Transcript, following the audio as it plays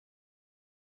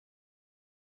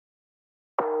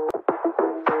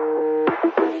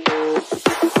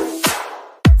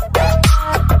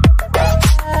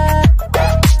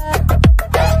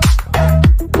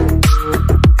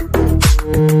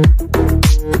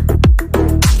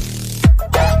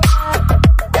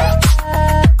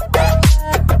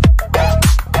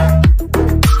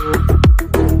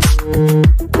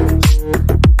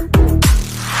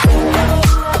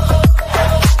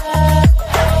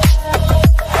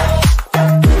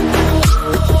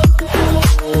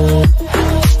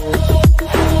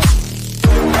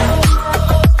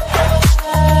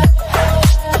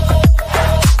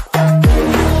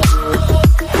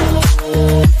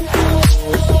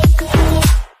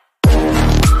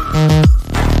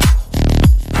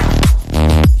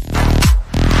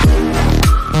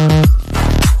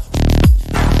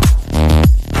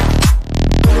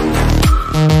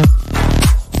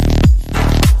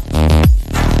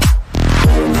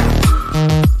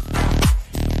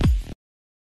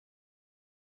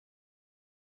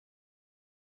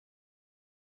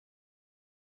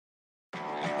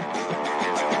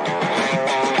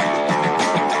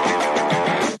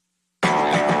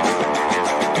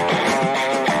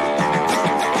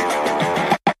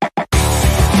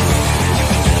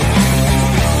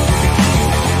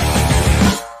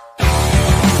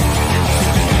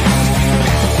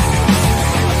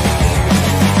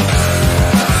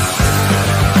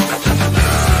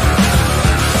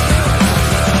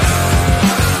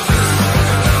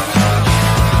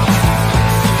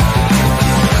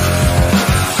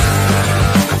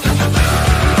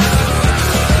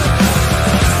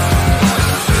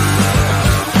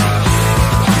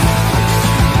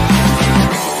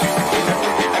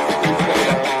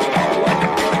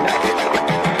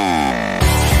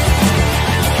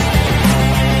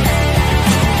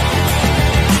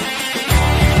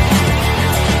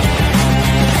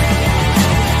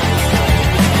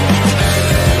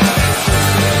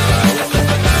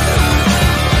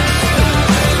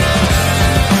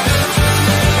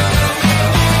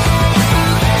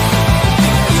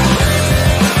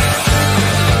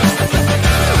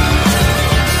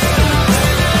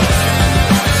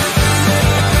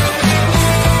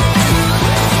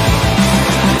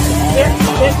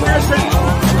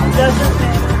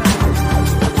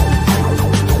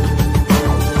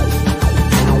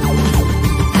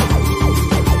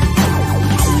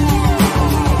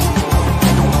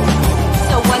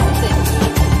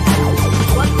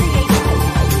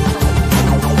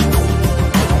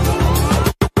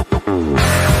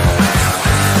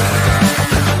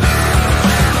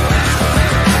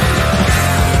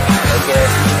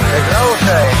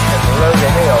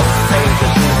hill and pays the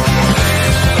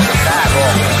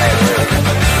sidewalk on that hill.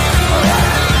 All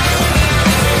right.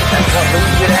 That's what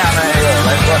moves you down that hill.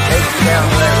 That's what takes you down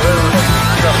that road.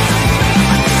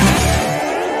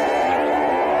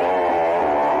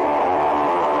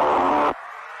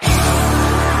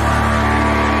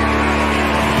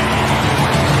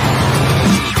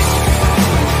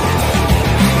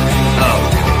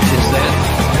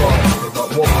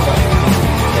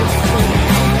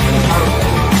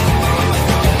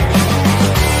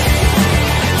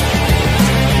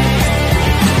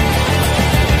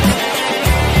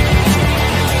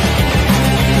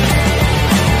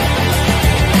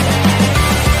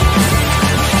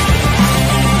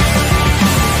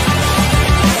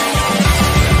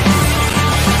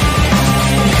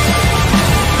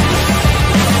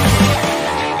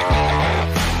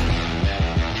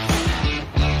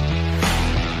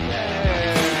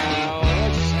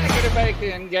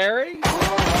 Gary. Yeah.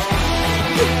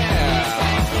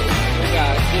 We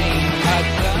got Gene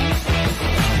Hudson.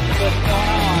 What's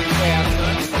going on,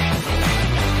 Catherine?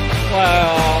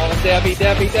 Well, Debbie's in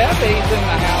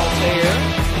the house here.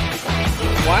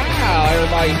 Wow,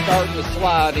 everybody's starting to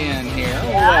slide in here.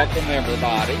 Welcome,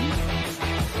 everybody.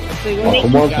 Let's see what we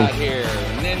got here.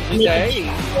 Ninja Dave.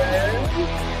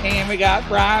 And we got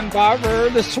Brian Barber,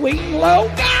 the sweet and low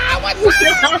guy. What's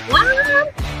up?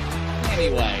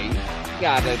 Anyway.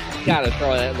 Gotta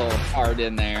throw that little part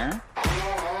in there.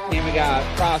 And we got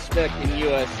Prospecting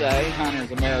USA, Hunter's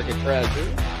America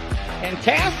Treasure. And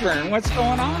Catherine, what's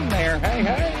going on there? Hey,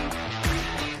 hey.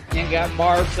 And got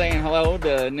Barb saying hello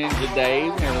to Ninja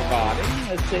Dave and everybody.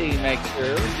 Let's see, make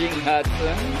sure. Gene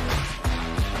Hudson.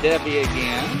 Debbie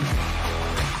again.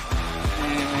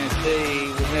 And let's see,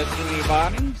 we missed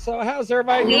anybody. So how's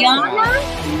everybody doing? Liana?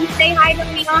 Can you say hi to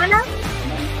Liana?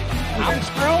 I'm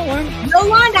scrolling.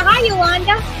 Yolanda, hi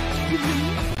Yolanda.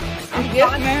 I'm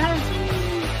getting there.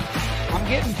 I'm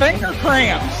getting finger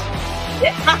cramps.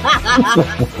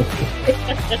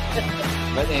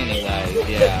 But anyway,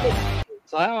 yeah.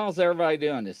 So how's everybody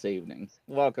doing this evening?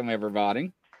 Welcome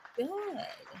everybody.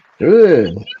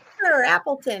 Good. Sure,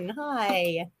 Appleton,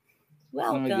 hi.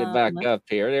 Welcome. Let me get back up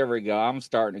here. There we go. I'm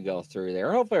starting to go through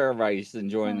there. Hope everybody's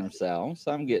enjoying themselves.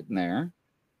 I'm getting there.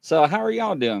 So how are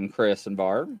y'all doing, Chris and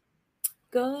Barb?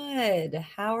 Good.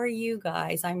 How are you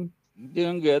guys? I'm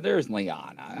doing good. There's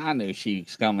Liana. I knew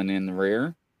she's coming in the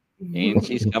rear. And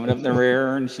she's coming up the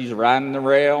rear and she's riding the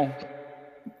rail.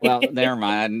 Well, never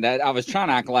mind. I was trying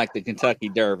to act like the Kentucky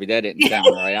Derby. That didn't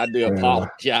sound right. I do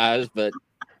apologize, but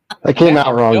I came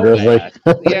out wrong, Grizzly.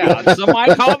 Yeah,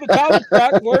 somebody called the tow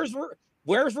truck.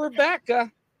 Where's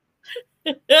Rebecca?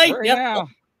 Where now?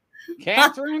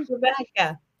 Catherine?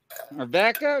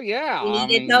 Rebecca, yeah. You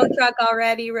need a tow truck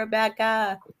already,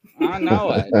 Rebecca. I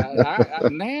know it.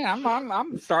 Man,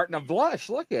 I'm starting to blush.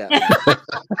 Look at it.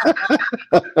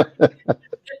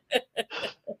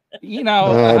 You know,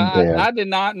 I did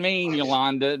not mean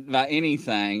Yolanda by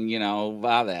anything,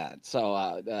 by that. So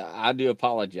I do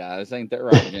apologize. Ain't that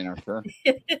right, Jennifer?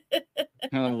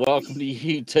 Welcome to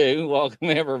you too. Welcome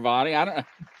everybody. I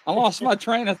lost my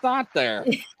train of thought there.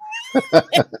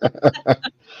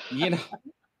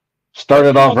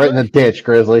 Started off right in the ditch,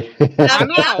 Grizzly. I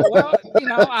know. Well,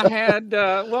 I had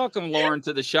welcome Lauren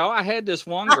to the show. I had this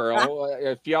one girl.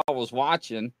 If y'all was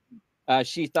watching,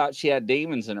 she thought she had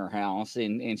demons in her house,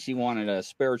 and she wanted a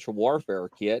spiritual warfare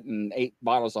kit and 8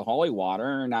 bottles of holy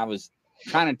water. And I was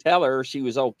trying to tell her she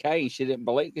was okay. She didn't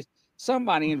believe because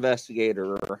somebody investigated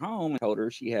her home and told her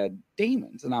she had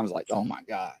demons. And I was like, oh my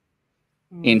God.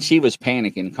 And she was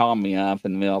panicking, called me up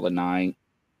in the middle of the night.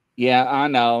 Yeah, I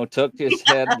know. Took his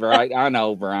head right. I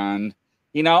know, Brian.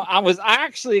 I was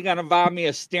actually going to buy me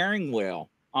a steering wheel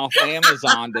off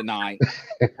Amazon tonight.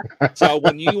 So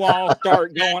when you all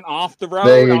start going off the road,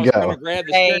 I was going to grab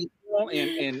the steering wheel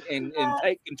and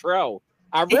take control.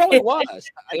 I really was.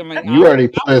 I mean, you already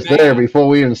put us there before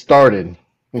we even started.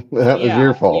 That was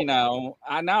your fault.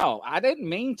 I know. I didn't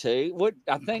mean to.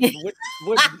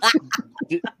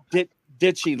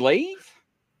 Did she leave?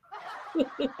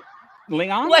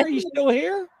 Liana, are you still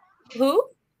here? Who?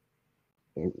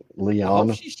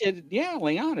 Liana. She said, yeah,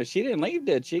 Liana. She didn't leave,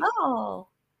 did she? Oh.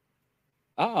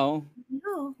 Uh-oh.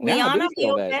 No. Liana, are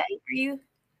you okay? Are you?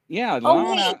 Yeah,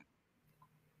 Liana.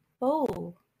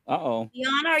 Oh. Uh-oh.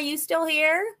 Liana, are you still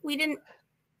here? We didn't.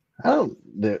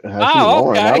 Okay.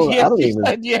 I don't even.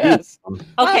 Said yes.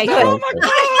 Okay, good. Oh, my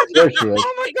God. There she is.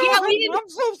 Oh, my God. Yeah, I'm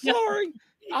so sorry.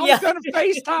 I was going to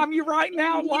FaceTime you right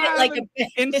now live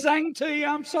and sing to you.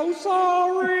 I'm so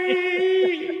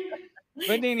sorry.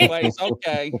 But anyways,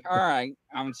 okay. All right.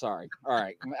 I'm sorry. All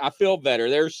right. I feel better.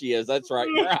 There she is. That's right.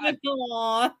 Right.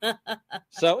 Aw.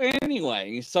 So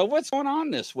anyway, so what's going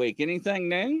on this week? Anything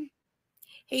new?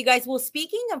 Hey, you guys. Well,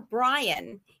 speaking of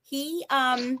Brian, he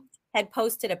had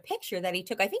posted a picture that he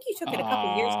took. I think he took it a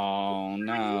couple years ago. Oh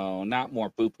no, not more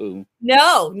poo poo.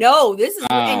 No, this is.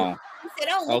 And Oh, he said,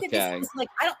 "Oh, look at this." okay. It was like,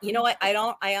 I don't. You know what?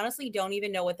 I honestly don't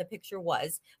even know what the picture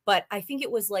was, but I think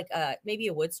it was like maybe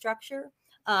a wood structure.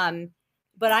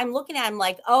 But I'm looking at him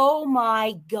like, oh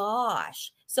my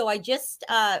gosh. So I just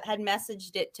had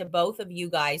messaged it to both of you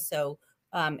guys. So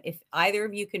if either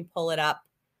of you can pull it up,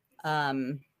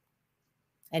 and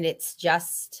it's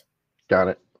just, Got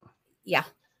it. yeah.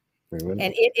 And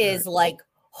it is like,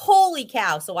 holy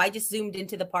cow. So I just zoomed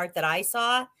into the part that I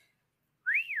saw.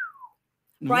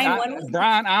 Brian,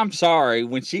 I'm sorry.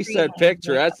 When she said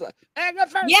picture, that's like, the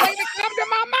first thing that come to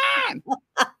my mind.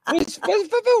 Was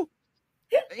poo-poo.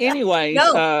 Anyways,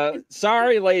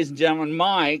 sorry, ladies and gentlemen,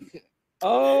 Mike.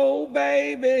 Oh,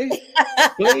 baby,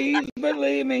 please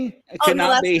believe me,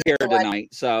 cannot be here tonight.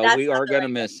 So we are going to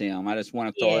miss him. I just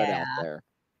want to throw it out there.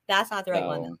 That's not the right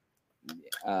one.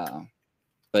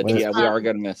 But yeah, we are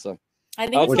going to miss him. I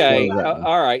think okay.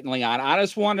 All right, Leon. I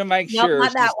just wanted to make sure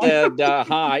she said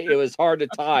hi. It was hard to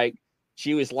type.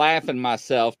 She was laughing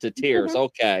myself to tears.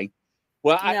 Okay.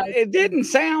 Well, it didn't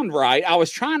sound right. I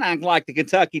was trying to act like the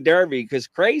Kentucky Derby because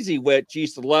Crazy Witch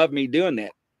used to love me doing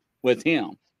it with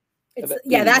him.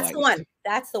 Yeah, that's the one.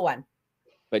 That's the one.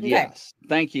 But yes,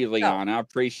 thank you, Leon. I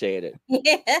appreciate it.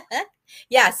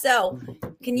 Yeah. So,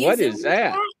 can you? What is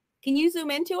that? Can you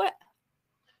zoom into it?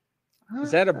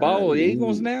 Is that a bald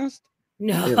eagle's nest?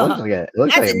 No, it looks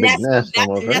like a big nest. That's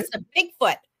a nest of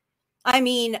Bigfoot. I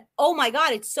mean, oh my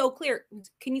God, it's so clear.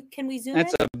 Can we zoom?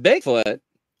 That's a Bigfoot.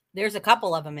 There's a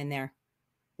couple of them in there.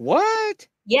 What?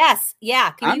 Yes.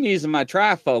 Yeah. I'm using my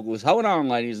trifocals. Hold on,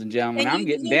 ladies and gentlemen. I'm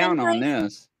getting down on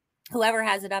this. Whoever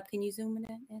has it up, can you zoom it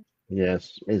in?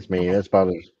 Yes, it's me. That's about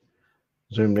as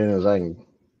zoomed in as I can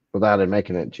without it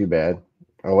making it too bad.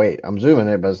 Oh, wait. I'm zooming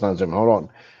it, but it's not zooming. Hold on.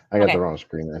 I got the wrong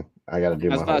screen then. I got to do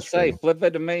my whole screen. I was about to say, flip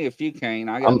it to me if you can.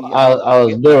 I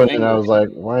was doing it, and I was like,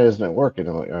 why isn't it working?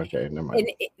 I'm like, okay, never mind.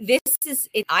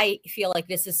 And I feel like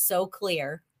this is so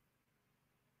clear.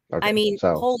 Okay, I mean,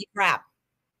 holy crap.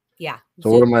 Yeah.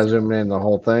 So what am I zooming in, the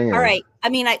whole thing? All right. I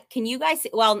mean, can you guys see?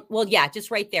 Well, yeah, just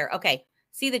right there. Okay.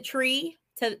 See the tree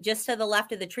just to the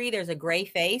left of the tree, there's a gray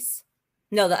face.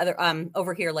 No, the other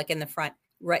over here, like in the front.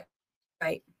 Right.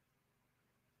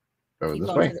 Go this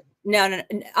way. No.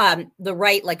 The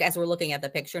right, like as we're looking at the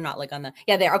picture, not like on the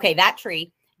there. Okay, that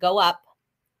tree. Go up.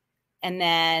 And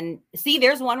then see,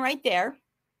 there's one right there.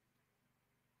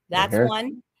 That's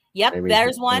one. Yep, maybe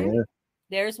there's one. Here.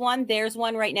 There's one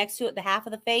right next to it, the half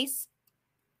of the face.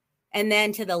 And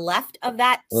then to the left of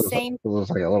that looks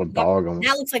like a little dog.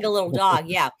 That looks like a little dog,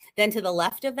 yeah. Then to the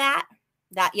left of that,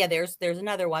 there's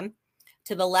another one.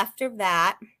 To the left of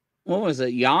that. What was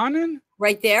it, yawning?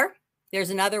 Right there. There's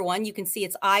another one. You can see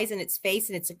its eyes and its face,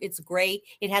 and it's gray.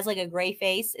 It has like a gray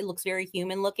face. It looks very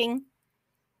human looking.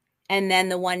 And then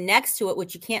the one next to it,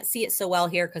 which you can't see it so well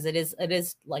here because it is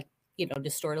like,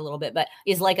 distort a little bit, but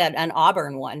is like an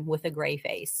auburn one with a gray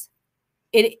face.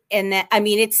 It's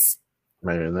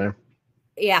right in there.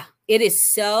 Yeah, it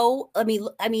is so. I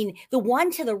mean, the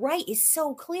one to the right is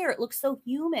so clear. It looks so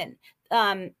human.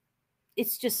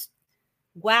 It's just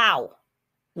wow.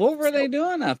 What were they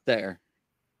doing up there?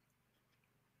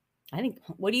 I think.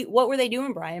 What were they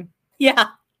doing, Brian? Yeah,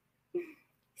 he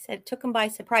said it took him by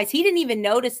surprise. He didn't even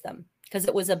notice them because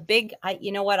it was a big.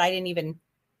 You know what? I don't even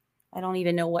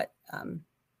know what.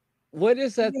 What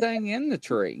is that thing in the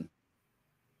tree?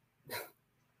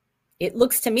 It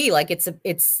looks to me like it's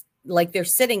like they're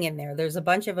sitting in there. There's a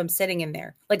bunch of them sitting in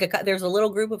there. There's a little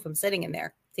group of them sitting in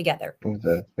there together. It's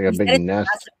like a big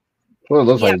nest. Well, it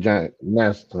looks like a giant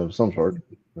nest of some sort.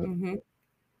 Mm-hmm.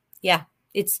 Yeah,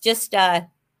 it's just. What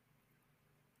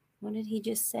did he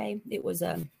just say? It was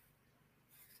the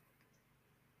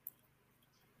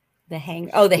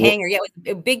hanger. Oh, the hanger. Yeah, it was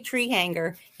a big tree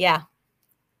hanger. Yeah.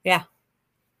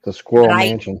 The squirrel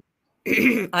mansion.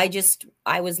 I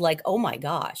was like, oh my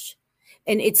gosh.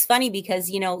 And it's funny because,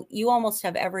 you almost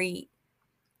have every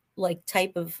like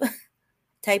type of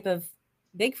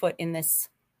Bigfoot in this,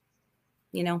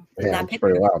 in that picture.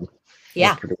 Pretty wild. Yeah.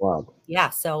 That's pretty wild. Yeah.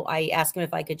 So I asked him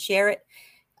if I could share it.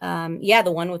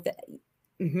 The one with the,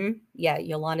 yeah.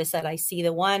 Yolanda said, I see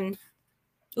the one.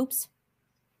 Oops.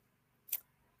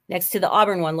 Next to the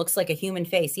auburn one looks like a human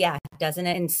face. Yeah. Doesn't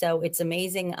it? And so it's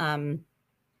amazing. And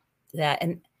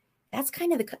that's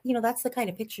kind of that's the kind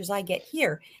of pictures I get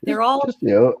here. They're all just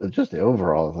the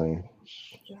overall thing.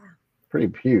 Yeah. Pretty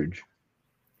huge.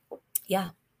 Yeah.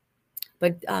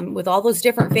 But with all those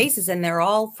different faces, and they're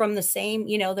all from the same,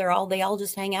 you know, they all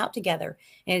just hang out together.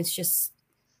 And it's just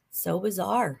so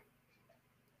bizarre.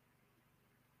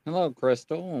 Hello,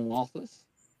 Crystal and Walthus.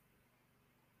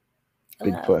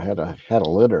 Bigfoot had a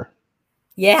litter.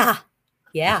 Yeah.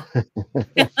 Yeah.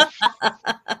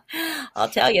 I'll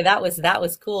tell you, that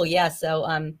was cool. Yeah.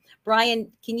 So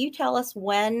Brian, can you tell us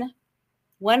when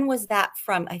was that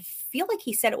from? I feel like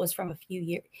he said it was from a few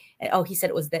years. Oh, he said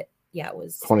it was that. Yeah, it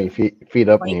was 20 feet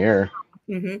up 20. In the air.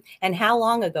 Mm-hmm. And how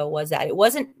long ago was that? It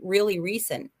wasn't really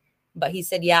recent, but he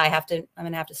said, yeah, I'm going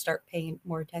to have to start paying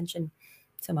more attention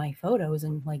to my photos.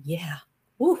 And like, yeah,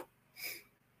 woo.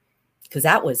 Because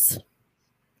I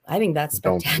think that's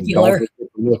spectacular. Don't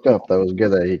look up. That was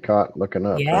good that he caught looking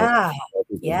up. Yeah. Right?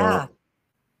 Yeah.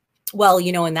 Well,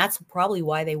 you know, and that's probably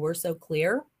why they were so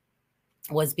clear,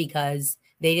 was because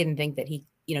they didn't think that he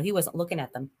wasn't looking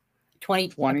at them.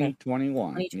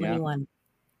 2021.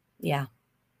 Yeah.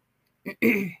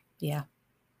 Yeah.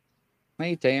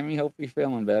 Hey, Tammy, hope you're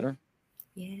feeling better.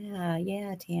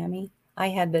 Yeah, Tammy. I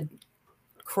had the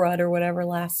crud or whatever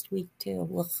last week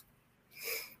too.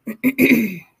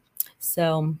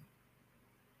 So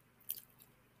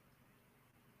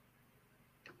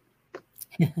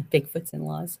Bigfoot's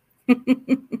in-laws.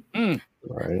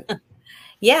 Right.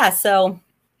 Yeah, so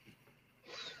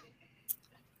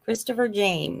Christopher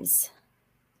James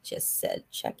just said,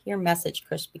 check your message,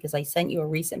 Chris, because I sent you a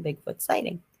recent Bigfoot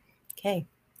sighting. Okay.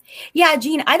 Yeah,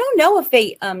 Gene, I don't know if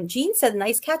they Gene said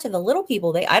nice catch of the little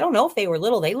people. I don't know if they were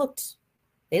little. They looked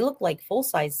like full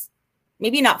size,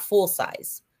 maybe not full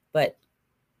size, but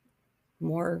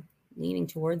more leaning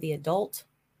toward the adult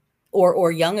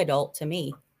or young adult to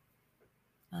me.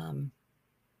 Yeah,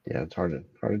 it's hard to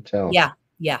tell. Yeah.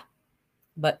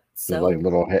 But so there's like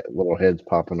little heads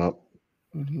popping up.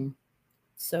 Mm-hmm.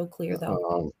 So clear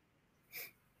though.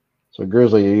 So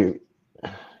Grizzly,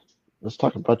 let's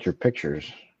talk about your pictures.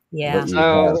 Yeah.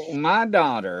 So my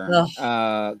daughter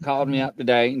called me up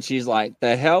today and she's like,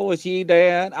 "The hell with you,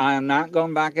 Dad? I am not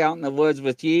going back out in the woods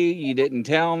with you. You didn't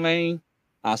tell me.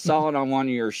 I saw it on one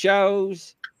of your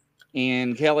shows,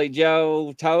 and Kelly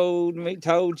Joe told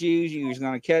you was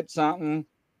going to catch something.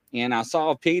 And I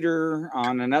saw Peter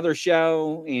on another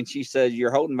show, and she said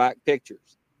you're holding back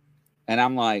pictures." And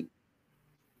I'm like,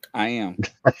 I am.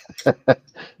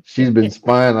 She's been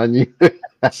spying on you.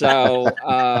 So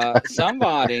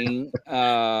somebody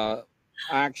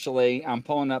actually, I'm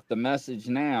pulling up the message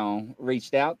now,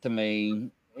 reached out to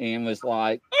me and was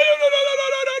like,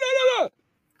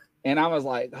 and I was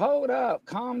like, hold up,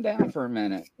 calm down for a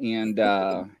minute, and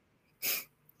hold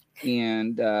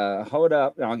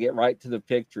up, and I'll get right to the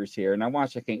pictures here. And I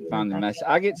watch, I can't find the message.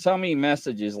 I get so many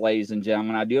messages, ladies and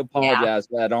gentlemen. I do apologize,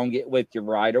 but I don't get with you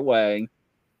right away.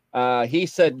 He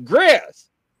said, Grizz,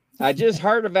 I just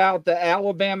heard about the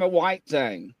Alabama white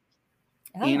thing,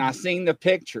 and I seen the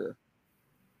picture.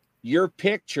 Your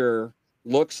picture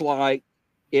looks like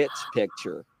its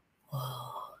picture.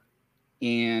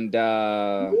 And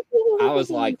I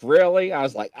was like, really? I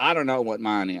was like, I don't know what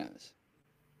mine is.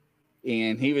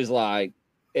 And he was like,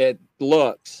 it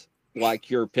looks like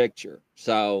your picture.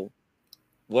 So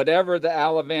whatever the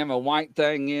Alabama white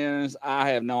thing is, I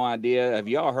have no idea. Have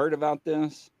y'all heard about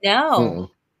this? No.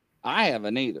 I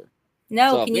haven't either.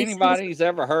 No. So if anybody's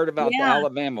ever heard about the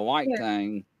Alabama white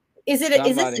thing, is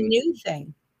this a new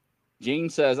thing? Gene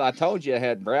says, I told you I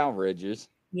had brow ridges.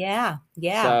 Yeah.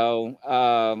 So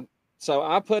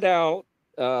I put out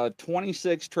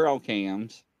 26 trail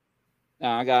cams.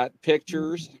 I got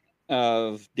pictures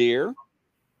of deer,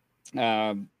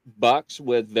 bucks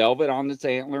with velvet on its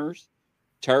antlers,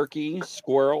 turkeys,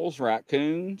 squirrels,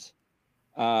 raccoons,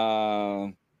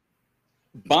 abundance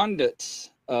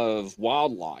of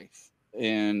wildlife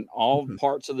in all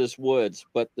parts of this woods.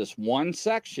 But this one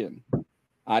section,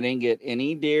 I didn't get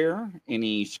any deer,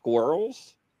 any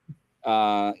squirrels,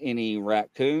 any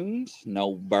raccoons,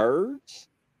 no birds,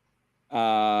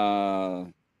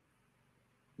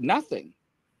 nothing.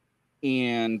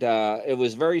 And it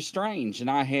was very strange.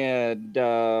 And I had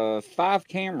 5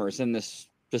 cameras in this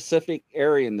specific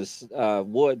area in this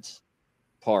woods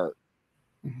part.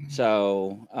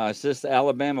 So is this the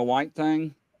Alabama white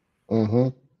thing?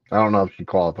 I don't know if she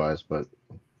qualifies, but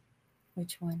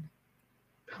which one?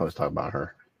 I was talking about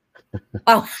her.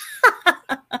 Oh.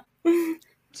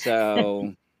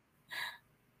 So,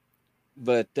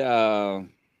 but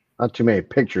not too many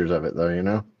pictures of it, though, you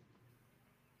know.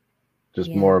 Just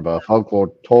more of a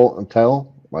folklore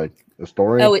tell, like a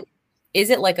story. Oh, is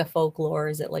it like a folklore?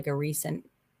 Is it like a recent,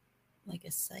 like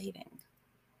a sighting?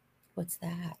 What's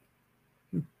that?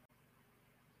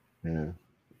 Yeah.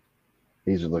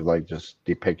 These would look like just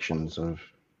depictions of,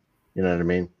 you know what I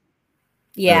mean?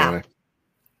 Yeah. Anyway.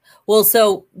 Well,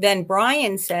 so then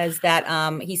Brian says that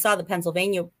he saw the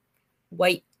Pennsylvania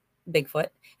white Bigfoot,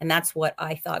 and that's what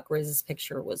I thought Grizz's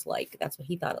picture was like. That's what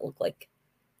he thought it looked like.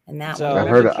 And that So one.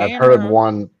 I've heard of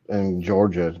one in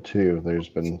Georgia too. There's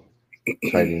been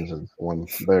sightings of one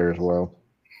there as well.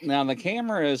 Now the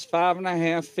camera is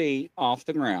 5.5 feet off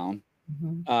the ground.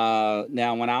 Mm-hmm.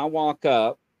 Now when I walk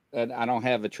up, and I don't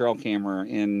have a trail camera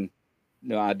in,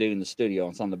 no, I do in the studio.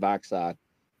 It's on the backside.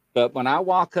 But when I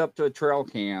walk up to a trail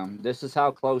cam, this is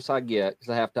how close I get,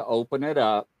 because I have to open it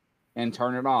up and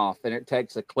turn it off, and it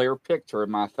takes a clear picture of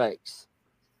my face.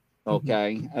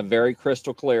 Okay, a very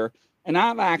crystal clear. And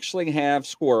I've actually have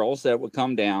squirrels that would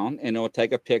come down and it'll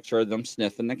take a picture of them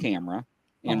sniffing the camera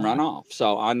and run off.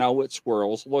 So I know what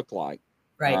squirrels look like.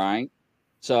 Right. All right.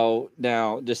 So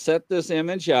now to set this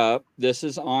image up, this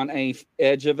is on a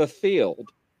edge of a field,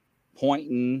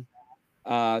 pointing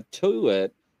to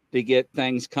it to get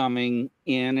things coming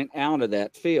in and out of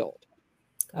that field.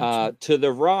 Gotcha. To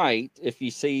the right, if you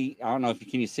see, I don't know if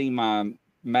you can see my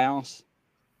mouse?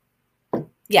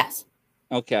 Yes.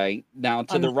 Okay. Now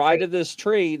to the right of this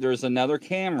tree, there's another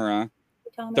camera,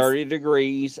 Thomas. 30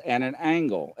 degrees at an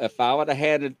angle. If I would have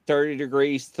had it 30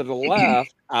 degrees to the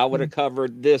left, I would have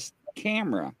covered this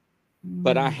camera.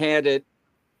 But I had it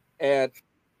at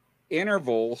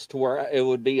intervals to where it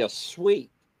would be a sweep.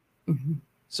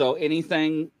 So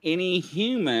anything, any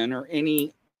human or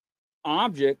any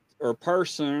object or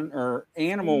person or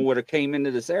animal would have came into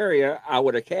this area, I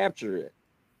would have captured it.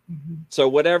 So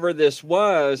whatever this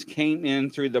was came in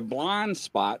through the blind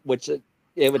spot, which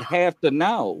it would have to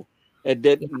know. It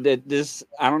did this.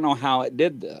 I don't know how it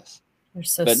did this. You're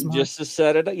so but smart. Just to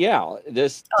set it up,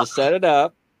 to set it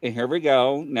up. And here we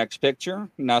go. Next picture,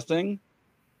 nothing.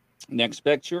 Next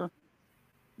picture,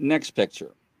 next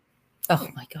picture. Oh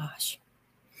my gosh.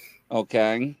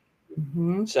 Okay.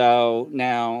 So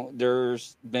now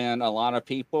there's been a lot of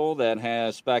people that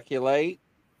have speculate,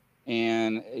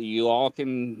 and you all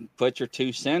can put your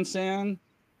 2 cents in.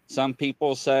 Some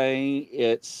people say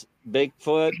it's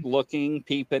Bigfoot looking,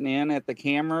 peeping in at the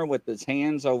camera with its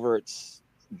hands over its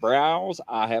brows.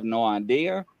 I have no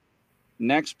idea.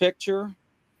 Next picture,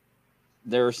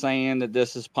 they're saying that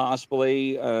this is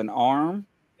possibly an arm.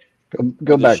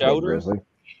 Go back there, Grizzly.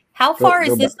 How far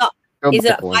is this? Is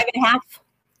it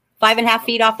 5.5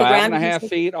 feet off the ground? 5.5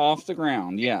 feet off the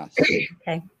ground, yes.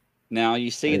 Okay. Now, you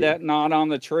see that knot on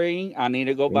the tree? I need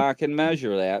to go back and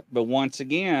measure that. But once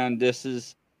again, this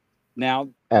is now,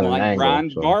 like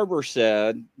Brian Barber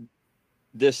said,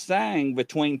 this thing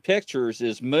between pictures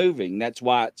is moving. That's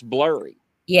why it's blurry.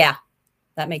 Yeah,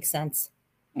 that makes sense.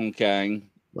 Okay.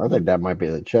 I think that might be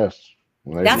the chest.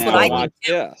 That's what I think.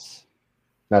 Yes.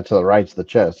 Not to the right's the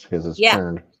chest because it's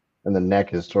turned, and the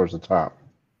neck is towards the top.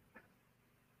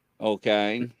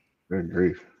 Okay. Good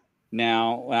grief.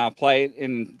 Now, when I play it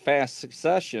in fast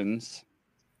successions.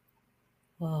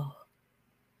 Whoa.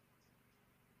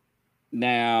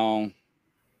 Now,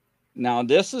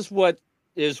 this is what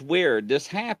is weird. This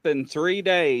happened 3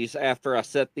 days after I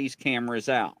set these cameras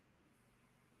out.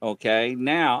 Okay.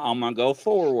 Now, I'm going to go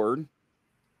forward.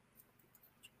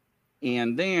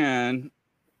 And then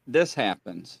this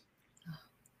happens.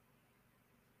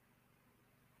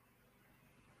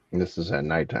 This is at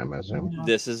nighttime, I assume.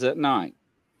 This is at night.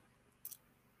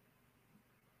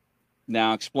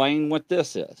 Now explain what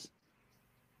this is.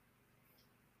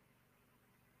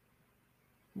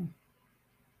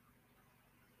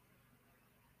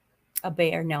 A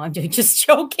bear? No, I'm just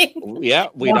joking. Yeah,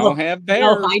 we don't have bears.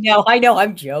 No, I know.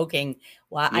 I'm joking.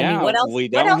 Well, I mean, what else? We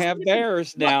don't have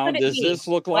bears. Now, does this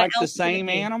look like the same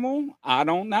animal? I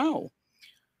don't know.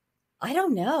 I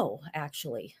don't know,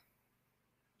 actually.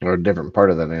 Or a different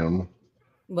part of that animal.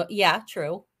 Well, yeah,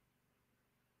 true.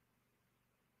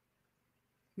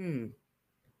 So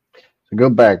go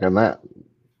back on that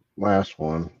last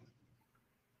one.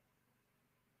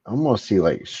 I almost see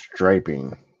like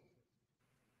striping.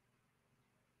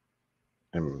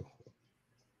 And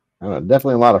I don't know,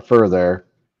 definitely a lot of fur there.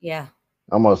 Yeah.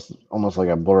 Almost like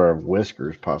a blur of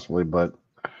whiskers, possibly. But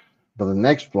the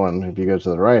next one, if you go to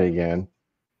the right again,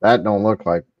 that don't look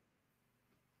like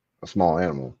a small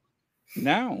animal.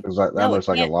 No. Because that looks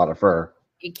like a lot of fur.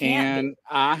 It can't.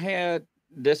 And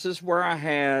this is where I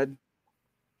had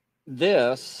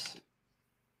this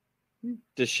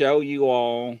to show you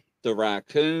all the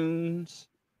raccoons,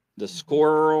 the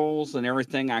squirrels, and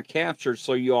everything I captured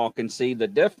so you all can see the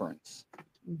difference.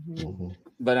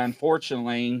 But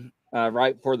unfortunately,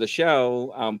 right before the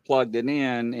show, I plugged it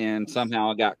in and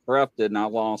somehow it got corrupted and I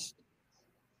lost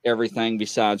everything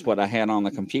besides what I had on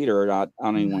the computer. I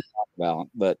don't even want to talk about.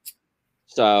 But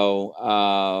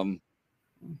so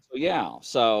yeah,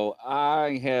 so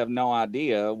I have no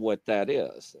idea what that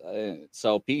is.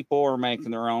 So people are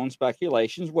making their own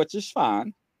speculations, which is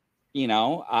fine. You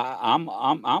know,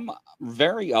 I'm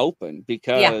very open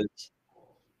because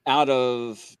out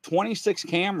of 26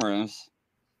 cameras,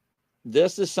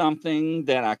 this is something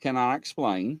that I cannot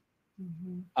explain.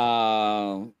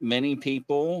 Many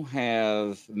people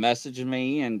have messaged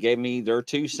me and gave me their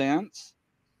 2 cents.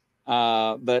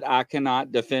 But I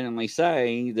cannot definitively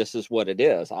say this is what it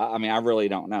is. I mean, I really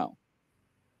don't know.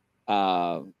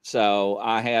 So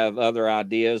I have other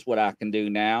ideas what I can do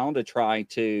now to try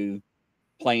to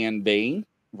plan B,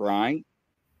 right?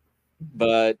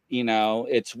 But, you know,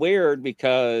 it's weird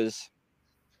because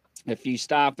if you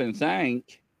stop and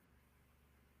think,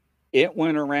 it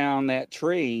went around that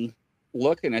tree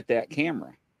looking at that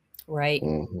camera. Right.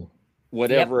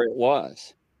 Whatever it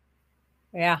was.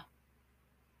 Yeah.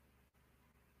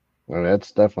 Well,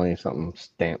 that's definitely something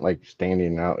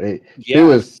standing out. If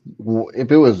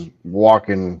it was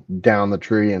walking down the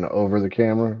tree and over the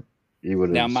camera, you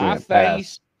would have seen it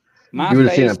pass. You would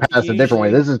have seen it pass a different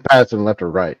way. This is passing left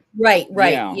or right. Right.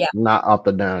 Yeah. Not up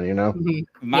and down, you know?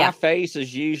 My face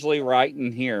is usually right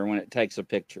in here when it takes a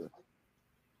picture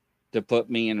to put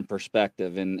me in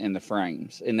perspective in the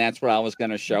frames. And that's what I was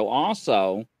going to show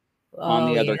also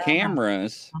on the other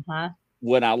cameras.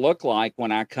 What I look like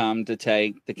when I come to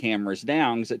take the cameras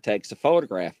down, because it takes a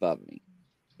photograph of me.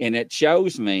 And it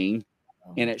shows me,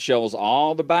 and it shows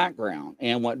all the background.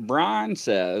 And what Brian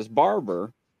says,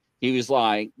 Barber, he was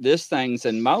like, this thing's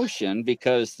in motion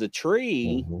because the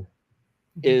tree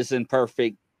is in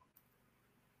perfect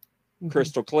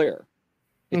crystal clear.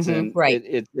 It's in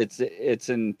it's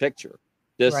in picture.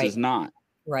 This is not.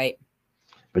 Right.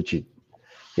 But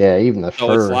even the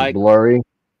fur is like, blurry.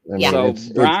 I mean,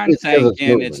 so Brian's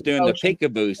thinking it's doing the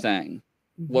peekaboo thing,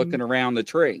 looking around the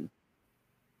tree.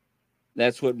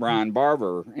 That's what Brian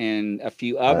Barber and a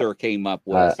few other came up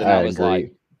with. And I was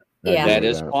like, that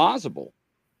is plausible.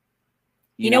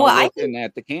 You know what? Looking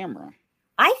at the camera.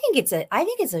 I think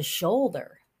it's a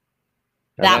shoulder.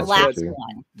 That last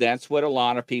one. That's what a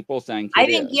lot of people think. I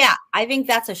think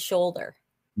that's a shoulder.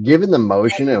 Given the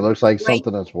motion, it looks like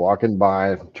something that's walking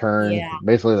by, turn. Yeah.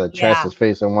 Basically, the chest is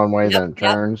facing one way, then it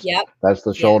turns. That's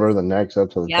the shoulder. The neck's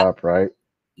up to the top, right?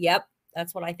 Yep,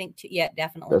 that's what I think too. Yeah,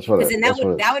 definitely. Because then that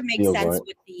would make sense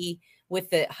with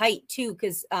the height too.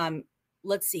 Because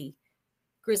let's see,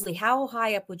 Grizzly, how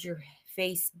high up would your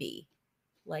face be?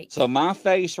 Like, so my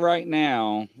face right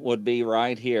now would be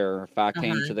right here if I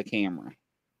came to the camera.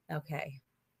 Okay.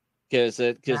 Because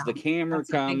the camera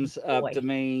comes up to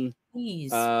me.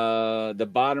 The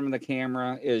bottom of the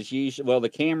camera is usually the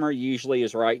camera usually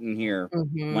is right in here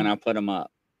when I put them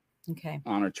up. Okay.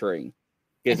 On a tree.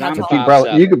 You could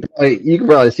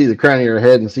probably see the crown of your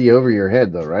head and see over your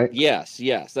head though, right? Yes.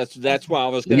 That's why I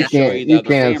was going to show you. You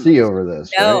can't see over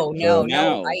this. No, right?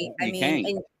 no. I mean,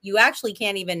 and you actually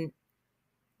can't even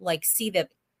like see the.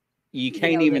 You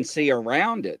can't even see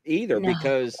around it either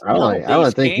because I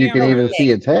don't think you can even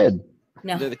see its head.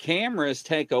 No. The cameras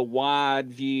take a wide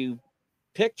view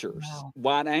pictures,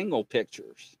 wide angle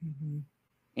pictures.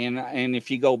 And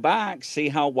if you go back, see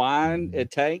how wide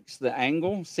it takes the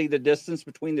angle, see the distance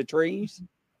between the trees.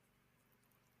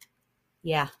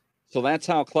 Yeah. So that's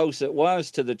how close it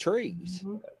was to the trees.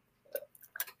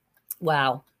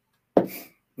 Wow.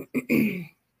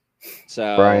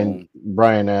 So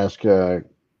Brian asked,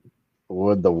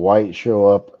 would the white show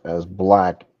up as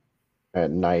black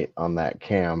at night on that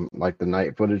cam, like the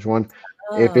night footage one?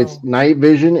 If it's night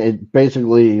vision, it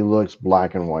basically looks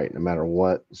black and white no matter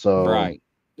what. So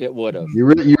it would have. You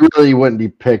really wouldn't be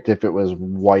picked if it was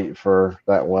white fur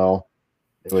that well.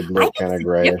 It would look kind of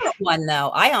grayish. Different one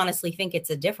though. I honestly think it's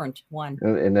a different one.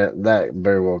 And that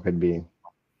very well could be.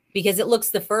 Because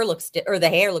the fur looks or the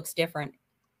hair looks different.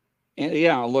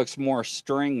 Yeah, it looks more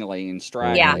stringly and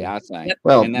straggly, I think.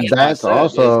 Well, that's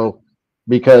also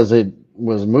because it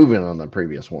was moving on the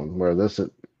previous one, where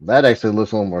that actually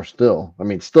looks a little more still. I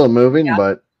mean, still moving,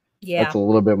 but that's a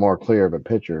little bit more clear of a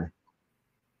picture.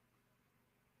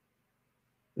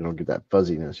 You don't get that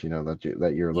fuzziness,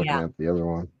 that you're looking at the other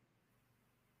one.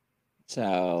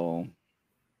 So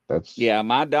that's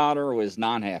my daughter was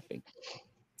not happy.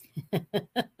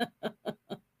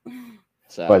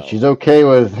 But she's okay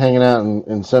with hanging out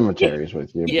in cemeteries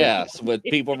with you. Yes, with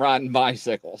people riding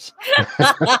bicycles.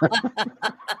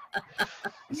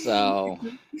 So,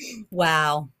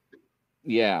 wow.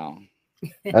 Yeah.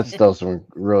 That's still some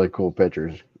really cool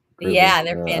pictures. Grizzly. Yeah,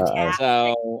 they're fantastic.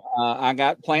 So I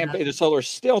got planned. So there's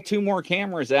still 2 more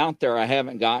cameras out there I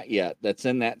haven't got yet that's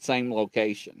in that same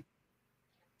location.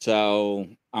 So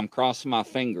I'm crossing my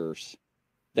fingers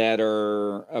that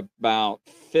are about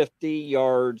 50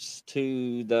 yards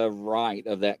to the right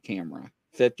of that camera,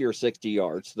 50 or 60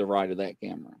 yards to the right of that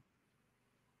camera.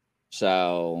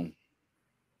 So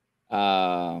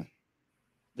that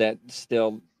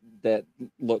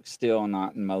looks still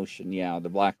not in motion. Yeah, the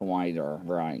black and white are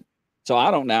right. So I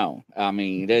don't know. I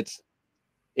mean, it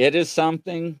is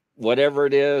something, whatever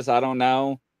it is, I don't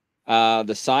know.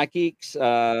 The psychics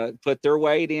put their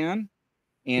weight in,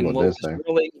 and what was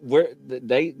really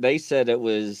they said it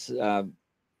was a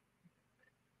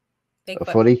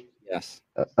footy. Yes,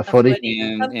 a footy.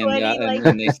 And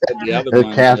they said the other the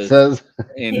one cat was, says.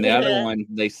 and the other one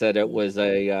they said it was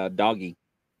a doggy.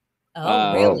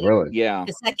 Oh, really? Yeah.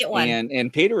 The second one.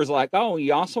 And Peter was like, "Oh,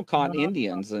 you also caught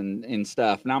Indians and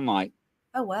stuff." And I'm like,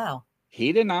 "Oh, wow."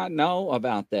 He did not know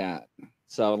about that.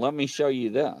 So let me show you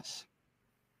this.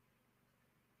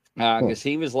 Because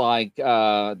he was like,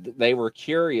 they were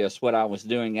curious what I was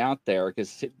doing out there,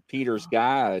 because Peter's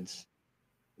guides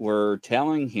were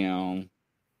telling him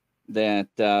that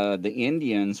the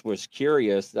Indians was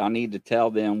curious. I need to tell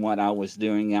them what I was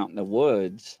doing out in the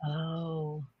woods.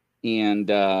 Oh. And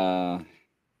I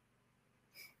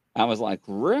was like,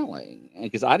 really?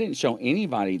 Because I didn't show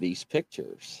anybody these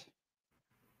pictures.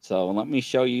 So let me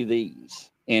show you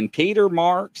these. And Peter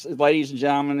Marks, ladies and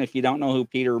gentlemen, if you don't know who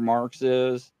Peter Marks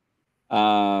is,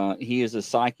 he is a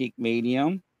psychic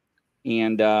medium.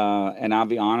 And I'll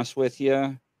be honest with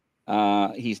you,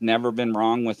 he's never been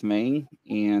wrong with me.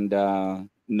 And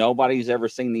nobody's ever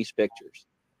seen these pictures.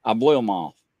 I blew them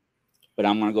off, but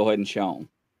I'm going to go ahead and show them.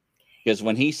 Because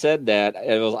when he said that,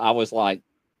 I was like,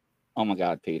 oh my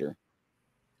God, Peter.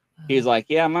 He's like,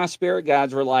 yeah, my spirit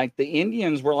guides were like, the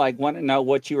Indians were like, wanting to know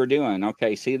what you were doing.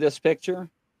 Okay, see this picture?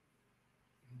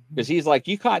 Because he's like,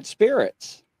 you caught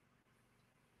spirits.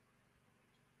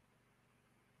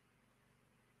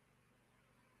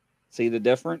 See the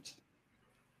difference?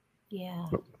 Yeah.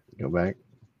 Go back.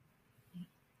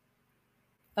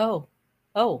 Oh.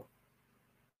 Oh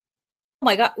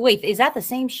my God. Wait, is that the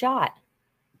same shot?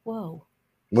 Whoa.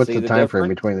 What's the time frame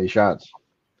between these shots?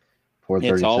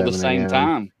 4:37 It's all the same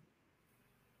time.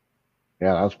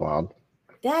 Yeah, that's wild.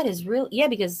 That is real. Yeah,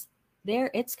 because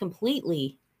it's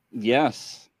completely.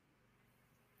 Yes.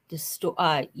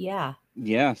 Yeah.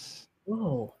 Yes.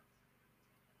 Whoa.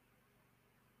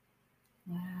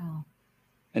 Wow.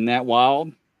 Isn't that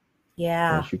wild?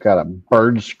 Yeah. You got a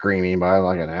bird screaming by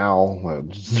like an owl.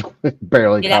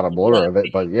 Barely caught a blur of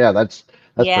it, but yeah, that's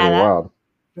pretty wild.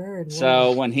 Bird,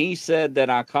 so when he said that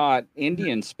I caught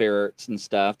Indian spirits and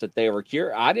stuff, that they were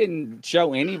cured, I didn't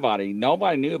show anybody.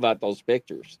 Nobody knew about those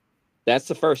pictures. That's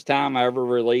the first time I ever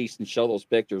released and show those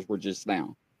pictures were just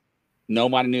now.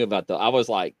 Nobody knew about those. I was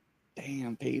like,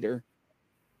 damn, Peter.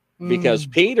 Because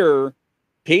Peter,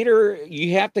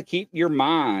 you have to keep your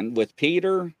mind with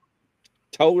Peter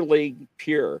totally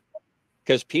pure.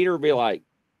 Because Peter would be like,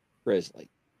 Grizzly.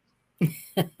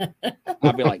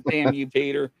 I'd be like, damn you,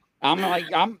 Peter. I'm like,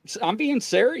 I'm being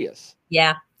serious.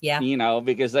 Yeah, yeah. You know,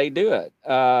 because they do it.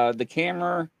 The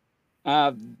camera,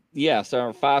 yes,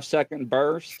 a 5-second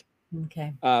burst.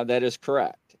 Okay. That is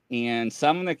correct. And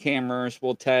some of the cameras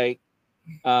will take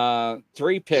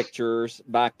 3 pictures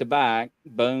back to back.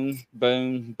 Boom,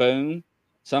 boom, boom.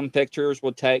 Some pictures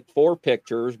will take 4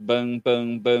 pictures. Boom,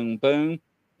 boom, boom, boom.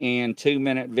 And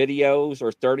 2-minute videos,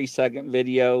 or 30-second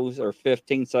videos, or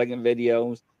 15-second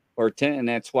videos, or 10. And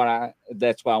that's why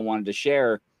I wanted to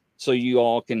share, so you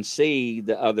all can see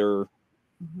the other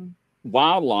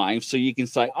wildlife, so you can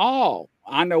say, oh,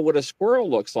 I know what a squirrel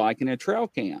looks like in a trail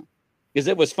cam. Because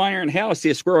it was funnier than hell to see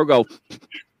a squirrel go.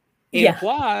 And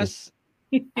plus,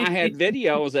 I had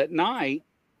videos at night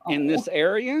in this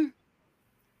area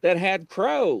that had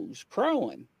crows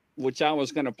crowing, which I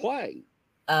was going to play.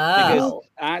 Oh.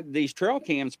 Because these trail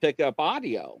cams pick up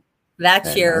audio.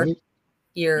 That's your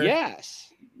yes.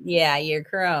 Yeah, your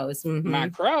crows. My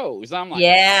crows. I'm like, no,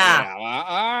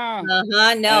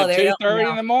 they're 2:30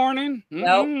 in the morning.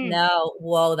 No.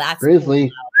 Whoa, that's Grizzly.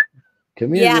 Cool.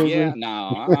 Come here, Grizzly. Yeah,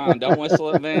 no, don't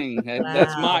whistle at me.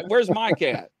 That's where's my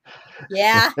cat?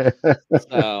 Yeah.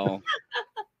 So,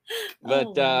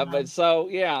 but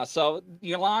so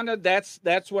Yolanda,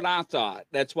 that's what I thought.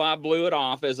 That's why I blew it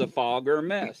off as a fog or a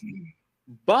mist.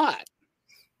 But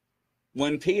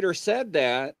when Peter said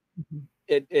that,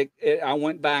 I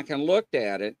went back and looked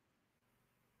at it.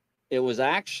 It was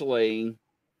actually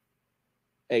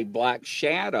a black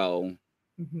shadow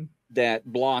that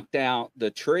blocked out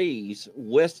the trees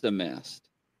with the mist.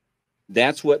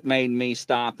 That's what made me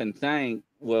stop and think,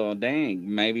 well,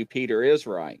 dang, maybe Peter is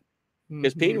right.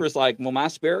 Because Peter was like, well, my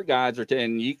spirit guides are,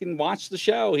 and you can watch the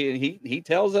show. He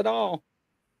tells it all.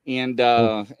 And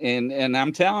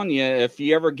I'm telling you, if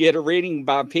you ever get a reading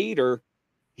by Peter,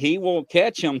 he will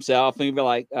catch himself and he'll be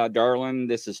like, darling,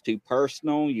 this is too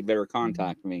personal. You better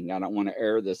contact me. I don't want to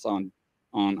air this on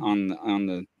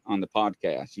the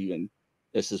podcast.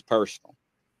 This is personal.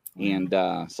 And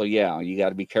so yeah, you got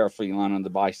to be careful you land on the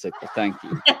bicycle. Thank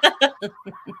you.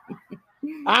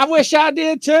 I wish I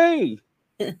did too.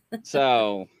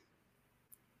 So,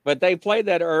 but they played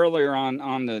that earlier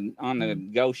on the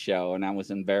Ghost Show, and I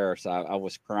was embarrassed. I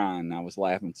was crying. I was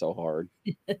laughing so hard.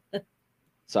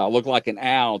 So I looked like an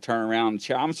owl turning around the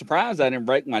chair. I'm surprised I didn't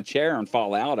break my chair and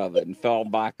fall out of it and fell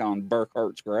back on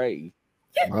Burkhart's grave.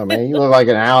 Oh man, you look like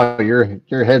an owl. Your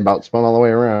head about spun all the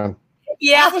way around.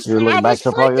 Yeah, I was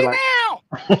freaking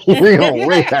out. You're going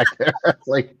way back there.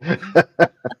 Like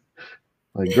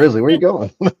Grizzly, where you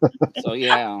going? So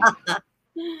yeah.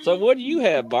 So what do you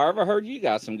have, Barb? I heard you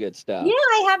got some good stuff. Yeah,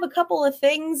 I have a couple of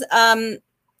things.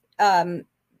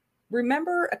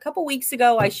 Remember a couple weeks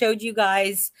ago, I showed you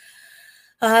guys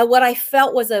what I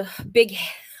felt was a big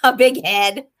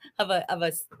head of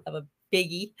a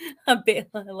biggie, a bit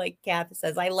like Kath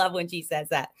says. I love when she says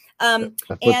that. And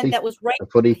that was right. A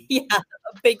footy. Yeah,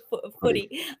 a big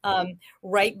footy.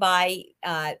 Right by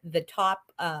the top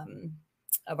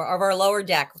of our lower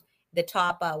deck, the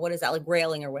top, what is that, like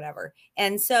railing or whatever.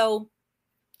 And so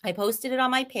I posted it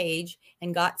on my page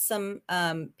and got some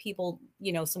people,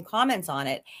 some comments on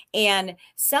it. And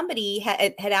somebody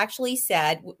had actually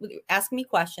said, asking me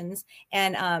questions.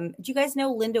 And do you guys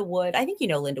know Linda Wood? I think you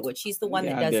know Linda Wood. She's the one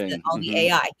that does all the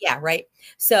AI. Yeah, right.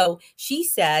 So she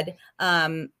said,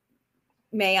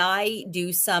 may I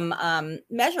do some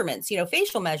measurements,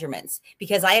 facial measurements,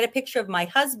 because I had a picture of my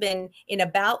husband in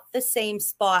about the same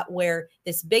spot where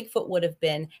this Bigfoot would have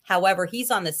been. However, he's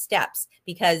on the steps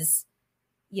because,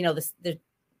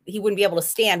 he wouldn't be able to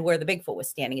stand where the Bigfoot was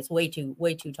standing. It's way too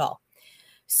tall.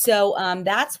 So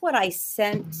that's what I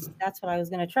sent. That's what I was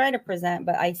going to try to present,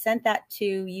 but I sent that to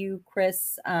you,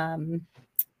 Chris. Now,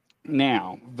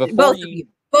 before you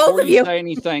say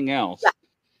anything else,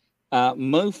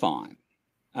 MUFON.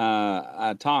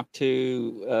 I talked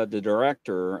to the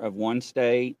director of one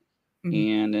state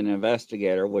and an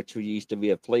investigator, which was used to be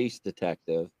a police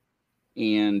detective.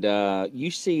 And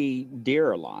you see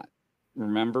deer a lot.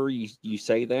 Remember, you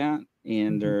say that,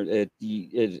 and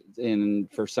and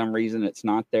for some reason it's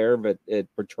not there, but it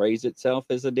portrays itself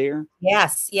as a deer.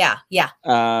 Yes, yeah.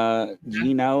 Aliens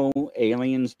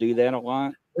do that a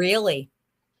lot. Really?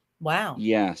 Wow.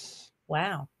 Yes.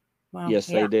 Wow. Yes,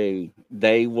 they do.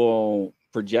 They will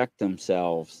project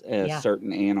themselves as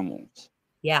certain animals.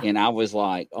 Yeah. And I was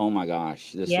like, oh my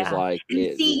gosh, this is like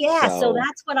it. See, so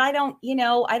that's what I don't,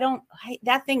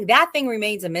 that thing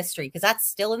remains a mystery because that's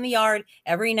still in the yard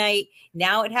every night.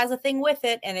 Now it has a thing with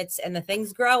it and the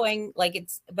thing's growing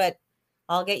but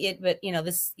I'll get you, but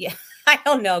I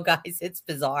don't know, guys. It's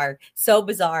bizarre. So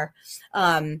bizarre.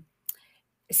 Both,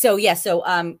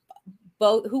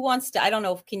 who wants to, I don't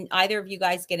know, can either of you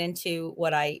guys get into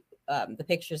what the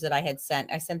pictures that I had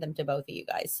sent? I sent them to both of you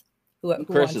guys. Who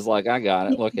Chris is like, I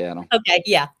got it. Look at them. Okay,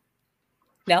 yeah.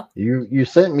 No, you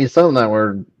sent me some that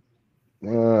were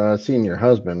seeing your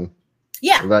husband.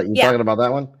 Yeah, you talking about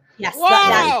that one? Yes.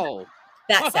 Wow.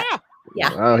 That's it.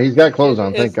 Yeah. Oh, he's got clothes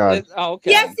on. Thank God.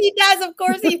 Okay. Yes, he does. Of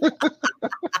course he.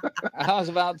 I was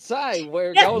about to say,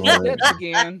 where goes the lips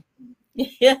again?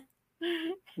 Yeah.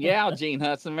 Yeah, Gene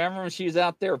Hudson. Remember when she was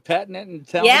out there petting it and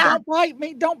telling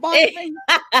me, don't bite me.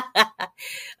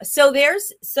 So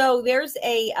there's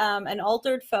a an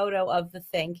altered photo of the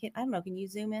thing. I don't know. Can you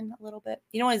zoom in a little bit?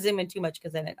 You don't want to zoom in too much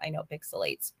because then I know it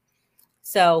pixelates.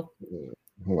 So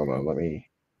hold on, let me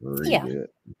read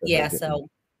it. Yeah. So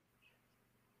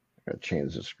I gotta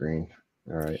change the screen.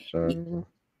 All right. So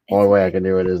only way I can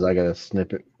do it is I gotta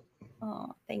snip it.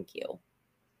 Oh, thank you.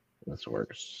 This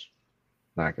works.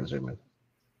 Now I can zoom in.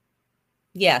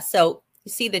 Yeah, so you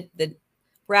see the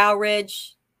brow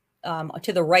ridge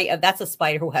to the right of that's a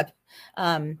spider web,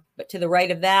 but to the right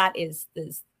of that is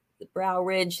the brow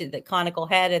ridge, the conical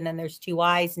head, and then there's two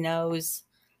eyes, nose.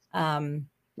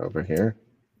 Over here?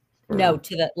 No,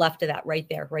 to the left of that, right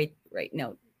there, right.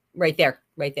 No, right there.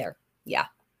 Yeah.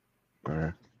 All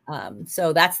right.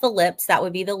 So that's the lips. That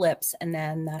would be the lips, and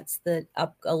then that's the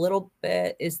up a little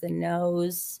bit is the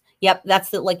nose. Yep, that's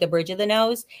the bridge of the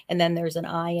nose, and then there's an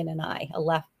eye and an eye. A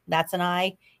left, that's an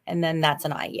eye, and then that's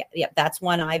an eye. Yeah, yep, that's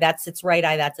one eye. That's its right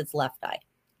eye. That's its left eye.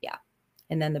 Yeah,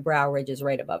 and then the brow ridge is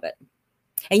right above it.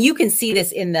 And you can see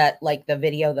this in the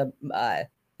video, the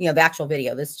actual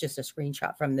video. This is just a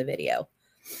screenshot from the video.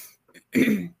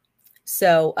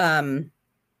 So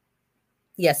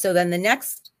Yeah. So then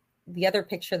the other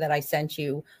picture that I sent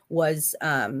you was,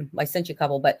 I sent you a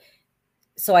couple, but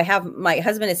so I have, my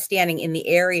husband is standing in the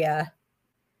area.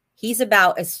 He's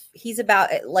about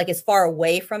like as far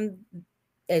away from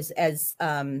as this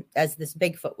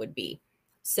Bigfoot would be.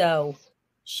 So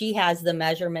she has the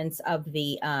measurements of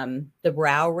the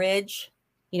brow ridge,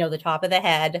 you know, the top of the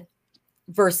head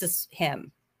versus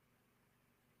him.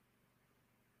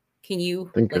 Can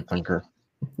you thinker?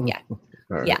 Yeah.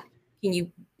 Right. Yeah. Can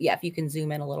you, yeah, if you can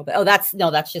zoom in a little bit. Oh, that's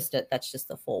just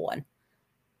the full one.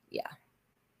 Yeah.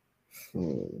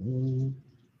 Mm-hmm.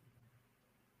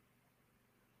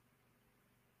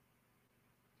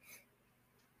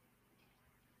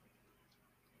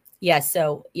 Yeah.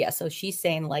 So she's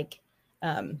saying like,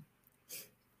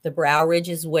 the brow ridge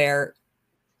is where,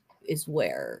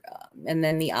 and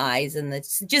then the eyes, and the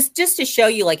just to show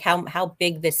you like how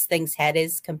big this thing's head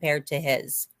is compared to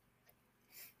his.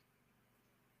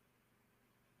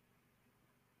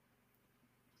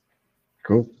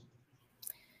 Cool.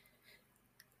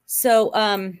 So,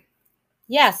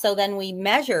 yeah, so then we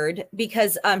measured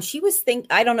because she was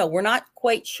I don't know, we're not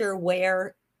quite sure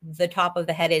where the top of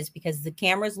the head is because the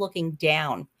camera's looking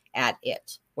down at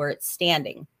it where it's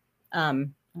standing.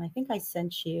 And I think I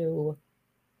sent you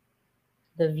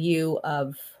the view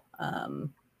of all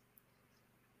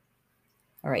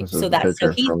right, so that's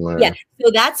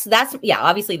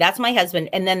obviously that's my husband,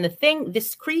 and then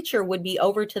this creature would be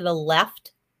over to the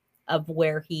left of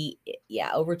where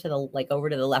over to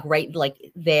the left, right, like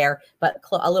there, but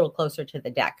a little closer to the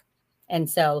deck. And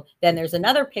so then there's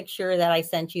another picture that I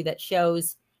sent you that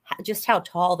shows just how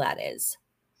tall that is.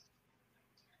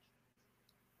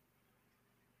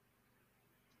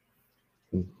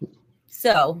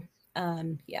 So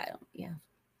and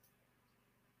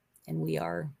we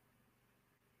are,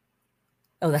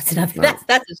 oh, that's another, that's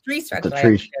a tree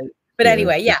structure. But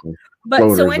anyway, yeah. But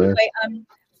so anyway,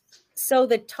 so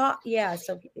the top,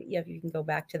 so if you can go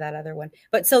back to that other one.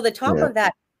 But so the top of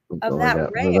that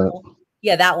rail,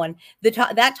 that one,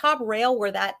 that top rail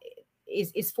where that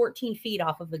is 14 feet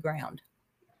off of the ground.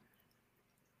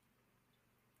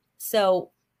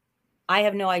 So I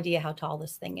have no idea how tall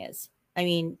this thing is. I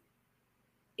mean,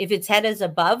 if its head is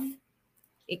above,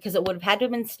 because it would have had to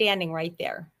have been standing right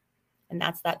there, and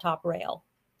that's that top rail.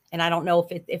 And I don't know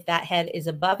if that head is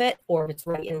above it or if it's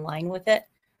right in line with it,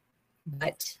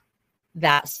 but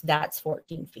that's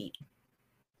 14 feet.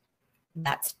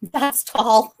 That's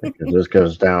tall. It just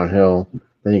goes downhill.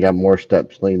 Then you got more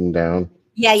steps leading down.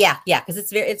 Yeah. Because it's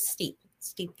steep. It's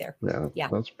steep there. Yeah.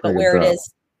 That's pretty but where it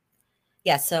is.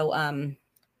 Yeah. So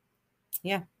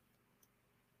yeah.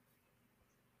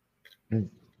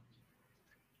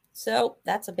 So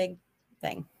that's a big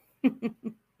thing.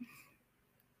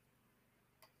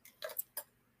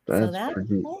 That's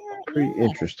pretty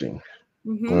interesting.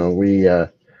 Mm-hmm. Well, we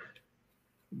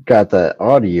got that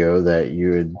audio that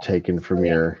you had taken from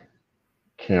your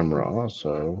camera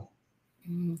also.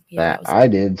 That I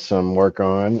did some work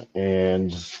on,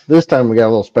 and this time we got a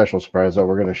little special surprise that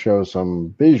we're going to show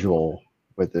some visual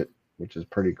with it, which is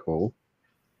pretty cool.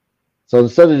 So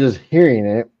instead of just hearing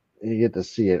it, you get to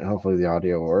see it. Hopefully the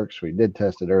audio works. We did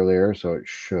test it earlier, so it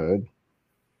should.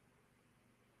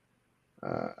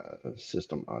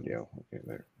 System audio. Okay,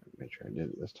 there. Make sure I did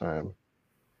it this time.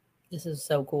 This is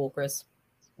so cool, Chris.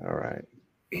 All right.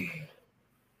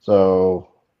 So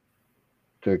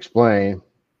to explain,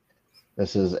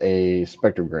 this is a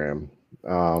spectrogram.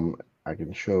 I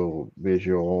can show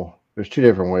visual. There's two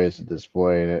different ways to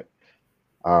display it.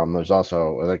 There's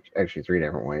also actually three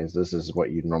different ways. This is what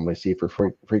you normally see for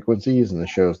frequencies, and it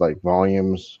shows like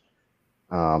volumes,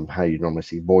 how you normally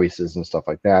see voices and stuff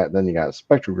like that. Then you got a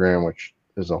spectrogram, which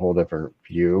is a whole different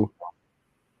view,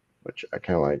 which I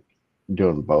kind of like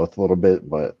doing both a little bit,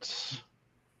 but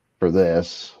for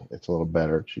this, it's a little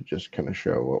better to just kind of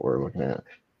show what we're looking at.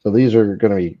 So these are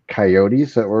going to be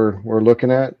coyotes that we're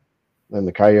looking at, and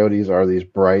the coyotes are these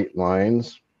bright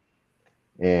lines,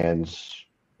 and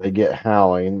they get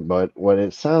howling. But what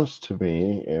it sounds to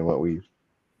me, and what we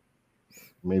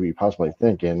maybe possibly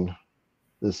thinking,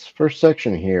 this first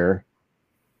section here,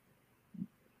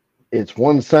 it's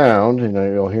one sound, and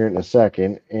you'll hear it in a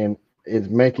second, and it's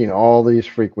making all these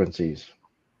frequencies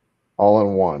all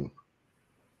in one.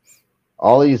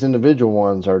 All these individual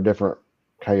ones are different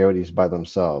coyotes by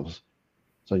themselves.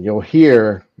 So you'll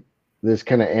hear this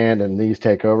kind of end, and these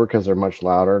take over because they're much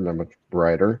louder and they're much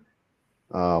brighter.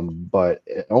 But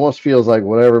it almost feels like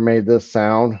whatever made this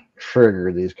sound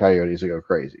triggered these coyotes to go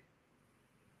crazy.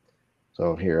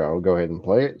 So here, I'll go ahead and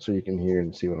play it so you can hear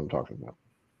and see what I'm talking about.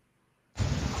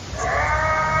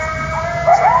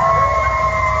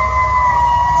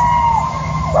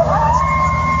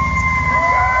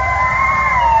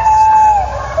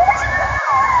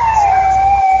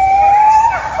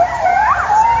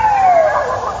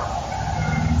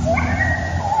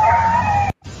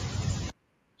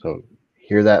 So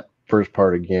hear that first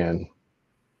part again.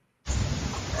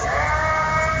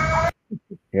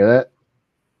 Hear that?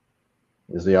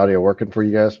 Is the audio working for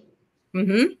you guys?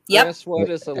 Mm-hmm. Yep. Chris, what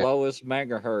is the lowest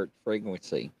megahertz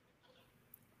frequency?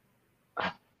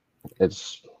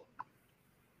 It's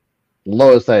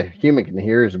lowest a human can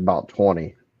hear is about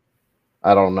 20.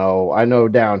 I don't know. I know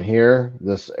down here,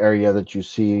 this area that you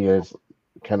see is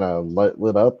kind of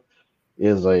lit up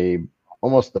is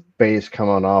almost the base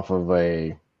coming off of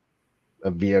a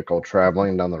vehicle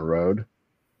traveling down the road.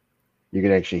 You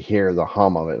can actually hear the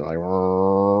hum of it,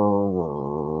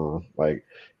 like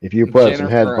if you put some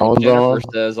headphones Jennifer on.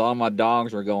 says all my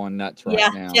dogs are going nuts right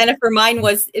now. Jennifer, mine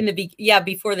was in the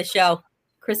before the show.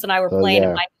 Chris and I were playing,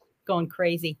 and mine was going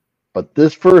crazy. But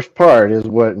this first part is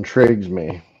what intrigues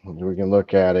me. We can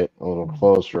look at it a little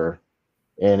closer,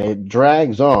 and it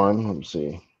drags on. Let me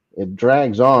see. It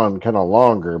drags on kind of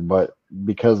longer, but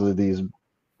because of the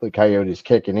coyotes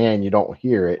kicking in, you don't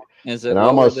hear it. Is it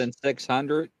lower than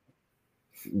 600?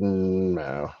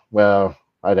 No. Well,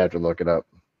 I'd have to look it up.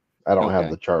 I don't have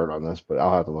the chart on this, but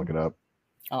I'll have to look it up.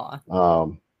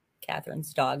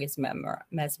 Catherine's dog is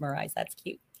mesmerized. That's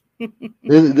cute.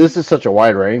 This is such a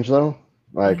wide range, though.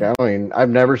 Like, I mean, I've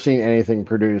never seen anything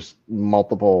produce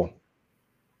multiple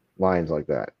lines like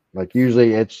that. Like,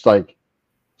 usually it's like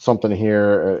something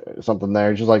here, something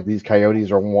there. It's just like these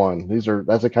coyotes are one.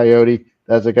 That's a coyote,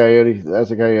 that's a coyote,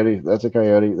 that's a coyote, that's a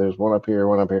coyote. There's one up here,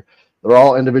 one up here. They're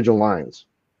all individual lines.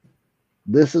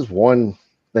 This is one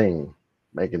thing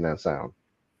making that sound,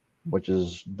 which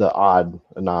is the odd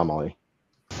anomaly.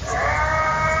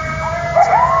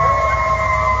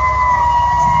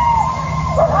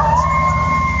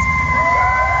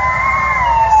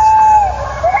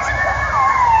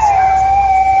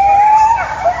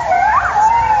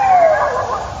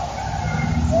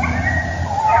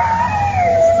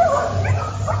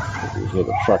 You hear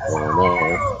the truck going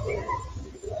there.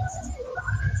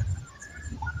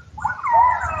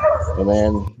 And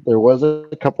then there was a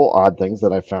couple odd things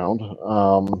that I found,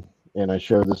 and I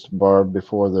showed this to Barb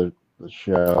before the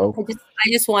show. I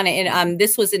just want to.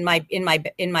 This was in my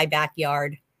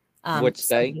backyard. Which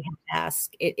state?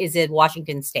 Ask. Is it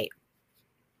Washington State?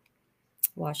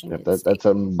 Washington. State. That's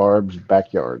in Barb's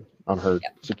backyard on her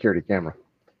security camera.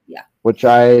 Yeah. Which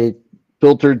I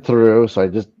filtered through, so I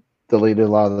just deleted a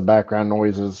lot of the background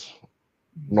noises,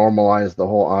 normalized the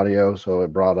whole audio, so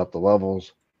it brought up the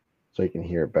levels. So you can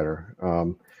hear it better.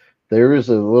 There is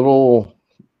a little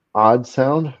odd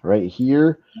sound right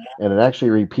here, and it actually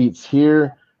repeats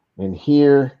here and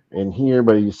here and here,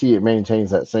 but you see it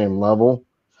maintains that same level.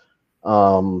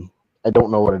 I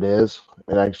don't know what it is.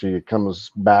 It actually comes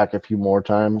back a few more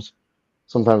times.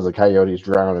 Sometimes the coyotes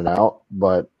drown it out,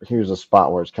 but here's a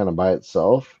spot where it's kind of by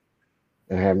itself,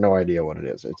 and I have no idea what it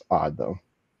is. It's odd, though.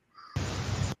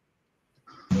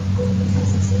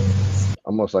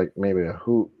 Almost like maybe a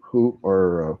hoot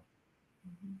or a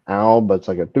owl, but it's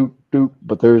like a doot doot.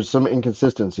 But there's some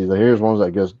inconsistencies. Here's one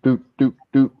that goes doot doot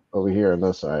doot over here on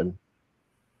this side.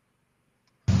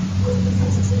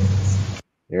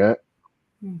 You got it?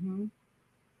 Mm-hmm.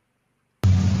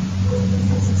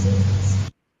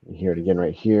 You hear it again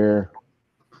right here.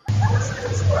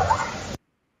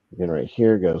 Again right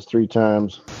here, goes 3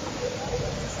 times.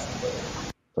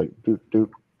 It's like doot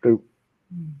doot doot.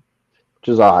 Which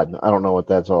is odd. I don't know what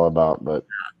that's all about, but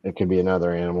it could be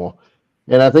another animal.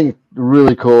 And I think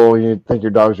really cool. You think your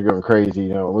dogs are going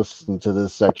crazy, listen to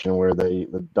this section where the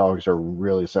dogs are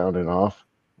really sounding off,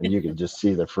 and you can just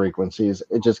see the frequencies.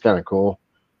 It's just kind of cool.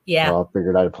 Yeah. I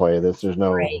figured I'd play this. There's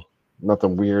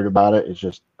nothing weird about it. It's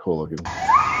just cool looking. You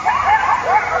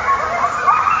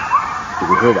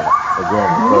can hear that again.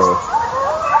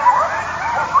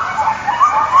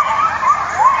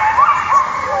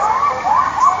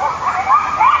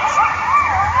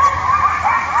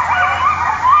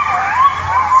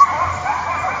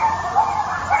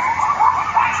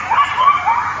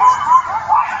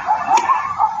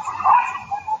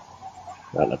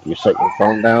 I don't know if you set your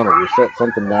phone down or you set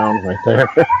something down right there.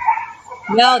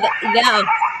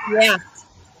 Yeah.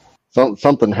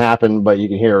 Something happened, but you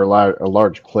can hear a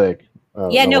large click.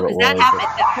 Because that happened.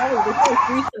 They probably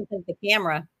threw something at the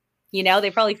camera.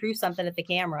 They probably threw something at the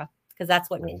camera because that's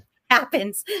what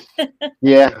happens.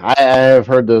 Yeah, I have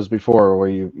heard those before where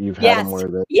you've had them where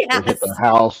they hit the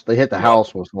house. They hit the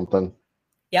house with something.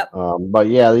 Yep. But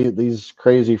yeah, these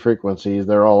crazy frequencies,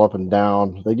 they're all up and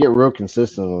down. They get real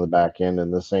consistent on the back end in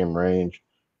the same range.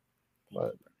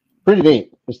 But pretty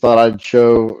neat. Just thought I'd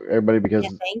show everybody because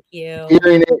thank you.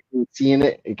 Hearing it and seeing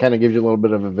it, it kind of gives you a little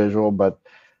bit of a visual. But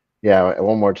yeah,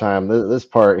 one more time, this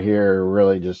part here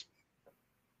really just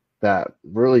that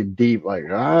really deep, like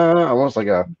almost like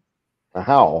a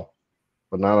howl,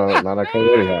 but not a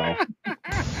coyote howl.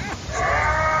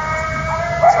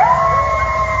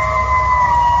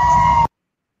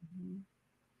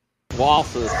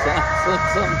 Waltzes.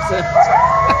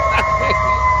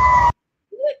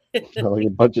 Like a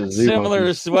bunch of zoo Similar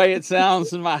monkeys. to the way it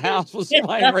sounds in my house when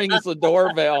somebody rings the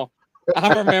doorbell.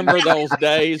 I remember those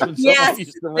days when someone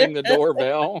used to ring the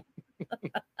doorbell.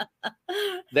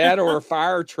 That or a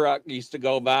fire truck used to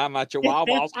go by, my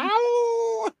chihuahuas.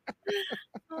 Ow!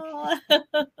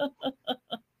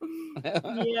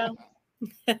 Yeah.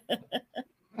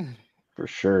 For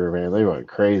sure, man. They went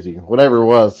crazy. Whatever it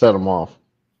was, set them off.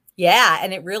 Yeah,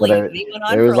 and it really they went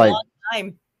on it for was a like long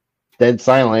time. Dead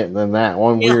silent, and then that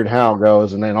one weird howl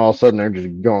goes, and then all of a sudden they're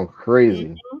just going crazy.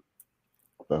 Mm-hmm.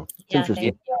 So it's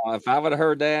interesting. If I would have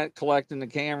heard that collecting the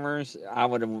cameras, I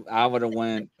would have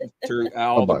went through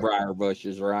all the briar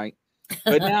bushes, right?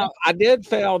 But now I did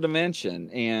fail to mention,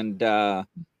 and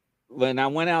when I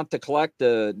went out to collect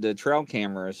the trail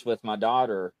cameras with my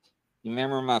daughter, you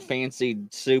remember my fancy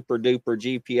super duper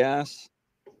GPS?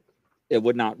 It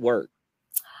would not work.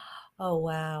 Oh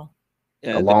wow!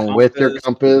 Along with your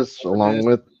compass, along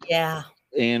with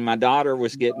and my daughter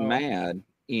was getting mad,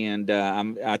 and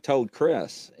I told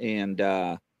Chris, and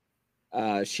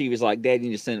she was like, "Dad, you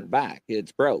need to send it back.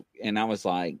 It's broke." And I was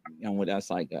like,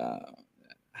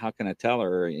 how can I tell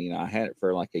her? You know, I had it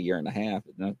for like a year and a half.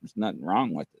 There's nothing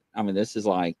wrong with it. I mean, this is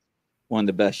like one of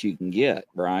the best you can get,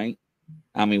 right?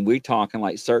 I mean, we're talking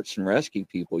like search and rescue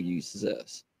people use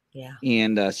this. Yeah.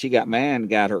 And she got mad and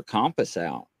got her compass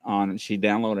out on, and she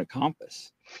downloaded a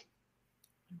compass.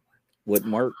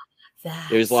 Wouldn't work.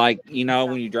 It was like, you know,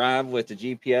 when you drive with the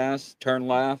GPS, turn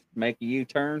left, make a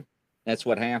U-turn. That's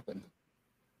what happened.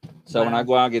 So when I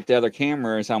go out and get the other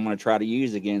cameras, I'm going to try to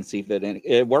use again, see if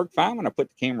it worked fine when I put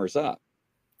the cameras up.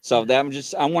 So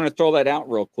that I want to throw that out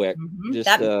real quick. Mm-hmm. Just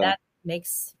that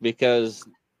makes because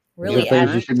really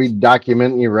things you should be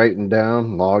documenting, you writing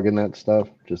down, logging that stuff.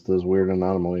 Just those weird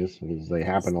anomalies because they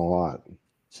happen a lot.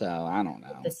 So I don't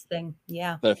know this thing,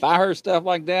 yeah. But if I heard stuff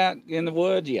like that in the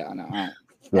woods, I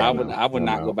would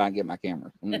not go back and get my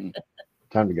camera.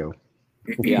 Time to go.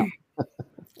 Yeah.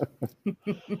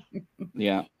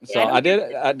 Yeah. So I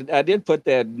did put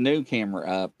that new camera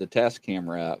up, the test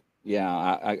camera up. Yeah,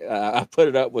 I put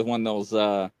it up with one of those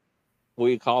what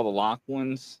do you call the lock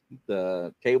ones,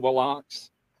 the cable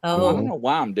locks. Oh, I don't know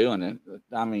why I'm doing it.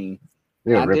 I mean,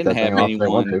 I didn't have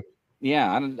anyone.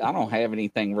 Yeah, I don't have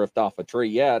anything ripped off a tree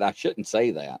yet. I shouldn't say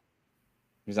that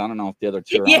because I don't know if the other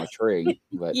two are on a tree.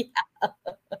 But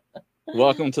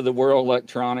welcome to the world of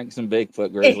electronics and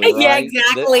Bigfoot, Grizzly. Right? Yeah,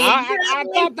 exactly. I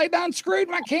thought they done screwed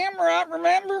my camera up.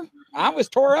 Remember, I was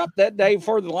tore up that day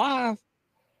before the live.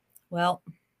 Well,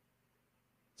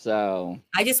 so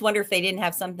I just wonder if they didn't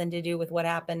have something to do with what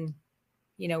happened,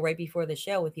 you know, right before the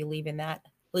show with you losing that.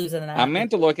 I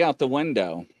meant to look out the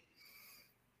window,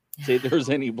 see if there's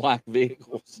any black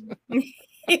vehicles.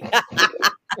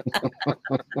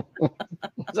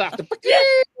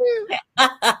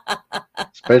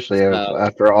 Especially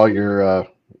after all your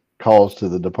calls to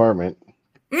the department.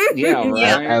 Yeah,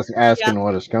 right. Asking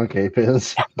what a skunk ape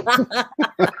is.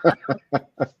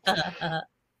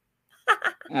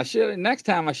 Next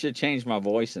time I should change my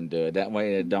voice and do it. That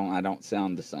way I don't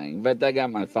sound the same. But they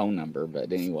got my phone number.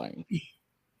 But anyway.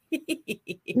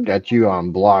 Got you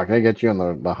on block. They got you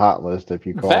on the hot list if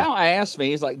you call. Val asked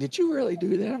me, he's like, "Did you really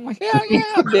do that?" I'm like, "Hell yeah,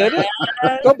 I did it.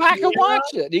 Go back and watch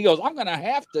it." He goes, "I'm gonna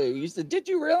have to." He said, "Did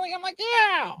you really?" I'm like,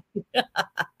 "Yeah."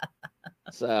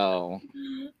 So,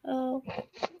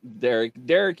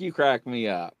 Derek, you crack me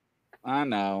up. I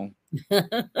know.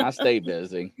 I stay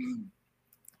busy.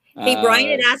 Hey, Brian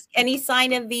had asked any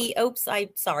sign of the oops.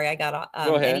 Sorry, I got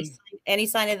go ahead. Any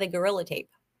sign of the gorilla tape?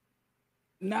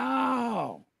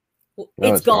 No.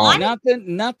 It's gone.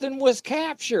 Nothing was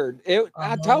captured.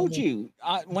 I told you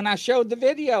when I showed the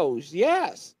videos.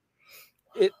 Yes,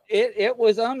 it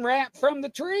was unwrapped from the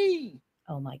tree.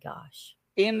 Oh my gosh!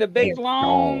 In the big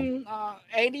long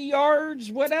 80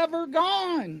 yards, whatever,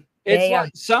 gone. It's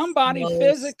like somebody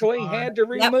physically had to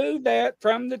remove that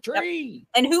from the tree.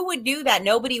 And who would do that?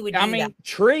 Nobody would do that. I mean,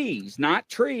 trees, not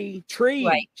trees.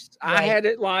 Right. I had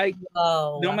it like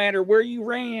no matter where you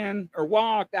ran or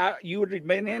walked, you would have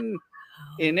been in,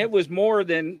 and it was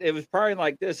probably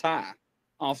like this high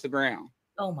off the ground.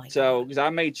 Oh my! So because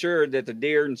I made sure that the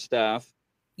deer and stuff,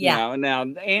 you know, and now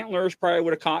the antlers probably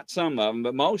would have caught some of them,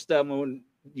 but most of them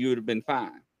you would have been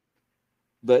fine.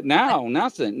 But no,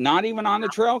 nothing, not even on the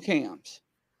trail cams.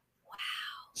 Wow.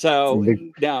 So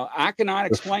now I cannot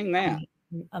explain that.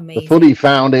 Amazing. The footy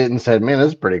found it and said, "Man, this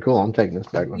is pretty cool. I'm taking this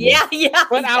back with me." Yeah.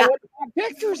 But I would have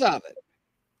pictures of it.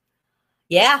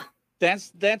 Yeah.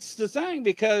 That's the thing,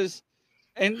 because,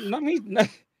 and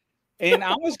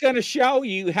I was going to show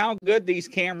you how good these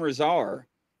cameras are.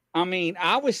 I mean,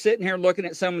 I was sitting here looking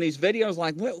at some of these videos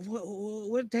like,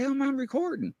 what the hell am I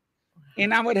recording?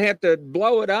 And I would have to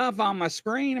blow it up on my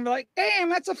screen and be like, damn,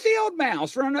 that's a field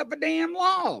mouse running up a damn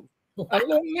log. Wow. A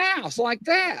little mouse like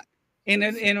that. And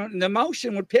the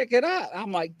motion would pick it up.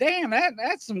 I'm like, damn,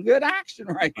 that's some good action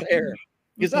right there.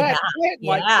 Because I hit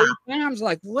like 3 times,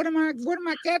 like, what am I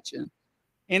catching?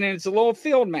 And then it's a little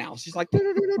field mouse. She's like,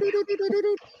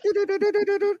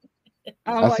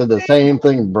 I said the same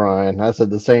thing, Brian. I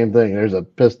said the same thing. There's a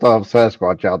pissed off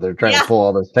Sasquatch out there trying to pull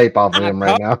all this tape off of him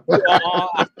right now.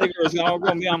 I figured it was all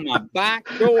going to be on my back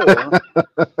door.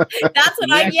 That's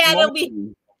what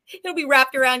it'll be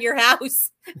wrapped around your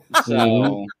house.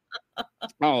 So,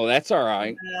 that's all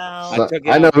right. Wow. So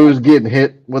I know who's getting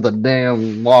hit with a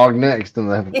damn log next in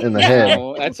the head.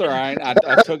 Oh, that's all right.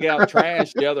 I took out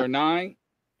trash the other night.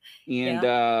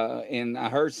 And I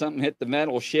heard something hit the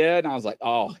metal shed, and I was like,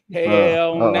 "Oh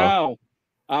hell no!"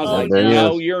 I was like,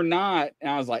 "No, you're not." And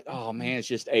I was like, "Oh man, it's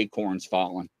just acorns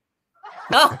falling."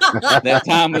 That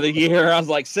time of the year, I was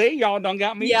like, "See, y'all done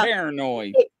got me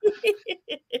paranoid."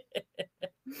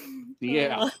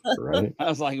 Yeah, right. I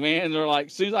was like, "Man," they're like,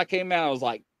 as soon as I came out, I was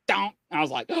like, "Don't!" I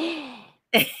was like,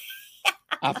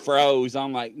 I froze.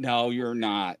 I'm like, no, you're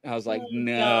not. I was like,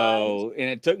 no. Gosh. And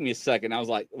it took me a second. I was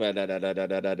like,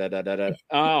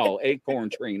 oh,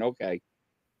 acorn tree. Okay.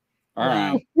 All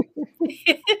right.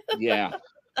 Yeah.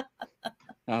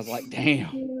 I was like,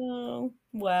 damn. Oh,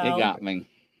 wow. It got me.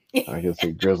 I can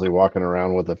see Grizzly walking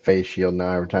around with a face shield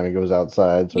now every time he goes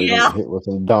outside, so he doesn't get hit with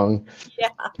some dung. Yeah.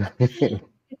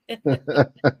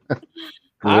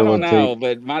 I don't know,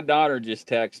 but my daughter just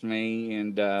texted me,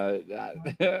 and I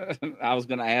was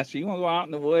going to ask her, you want to go out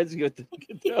in the woods and get the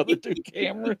other 2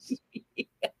 cameras?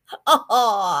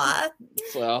 Aww.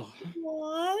 So,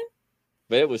 what?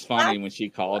 But it was funny when she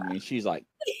called me. She's like,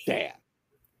 Dad,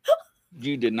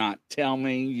 you did not tell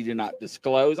me. You did not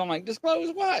disclose. I'm like,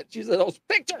 disclose what? She said, those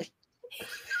pictures.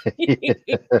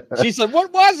 She said,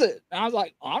 what was it? And I was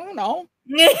like, I don't know.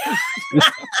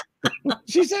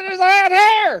 She said, it had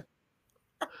hair.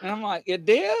 And I'm like, it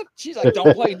did? She's like,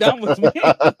 don't play dumb with me.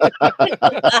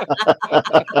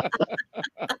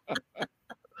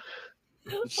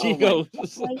 She goes,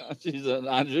 she said,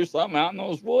 I drew something out in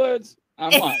those woods.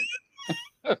 I'm like,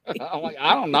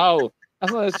 I don't know. I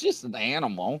said, it's just an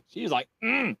animal. She's like,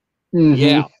 yeah.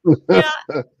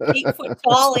 8-foot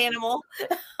tall animal.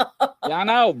 Yeah, I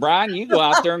know, Brian. You go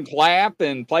out there and clap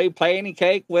and play patty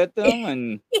cake with them,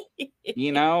 and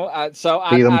you know.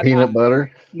 Feed them peanut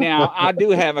butter. Now, I do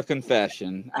have a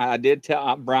confession. I did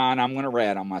tell Brian I'm going to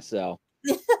rat on myself.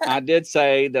 I did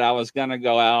say that I was going to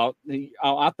go out.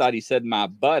 I thought he said my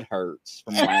butt hurts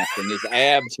from laughing. His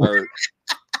abs hurt.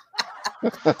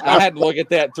 I had to look at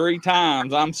that 3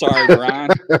 times. I'm sorry,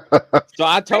 Brian. So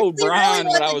I told Brian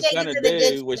what I was going to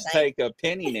do was take a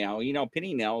penny nail. You know,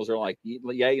 penny nails are like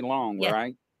yay long,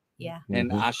 right? Yeah.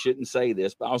 And I shouldn't say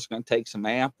this, but I was going to take some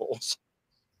apples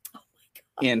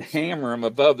and hammer them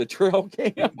above the trail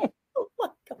cam. Oh my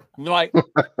God. Like,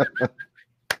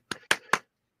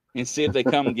 and see if they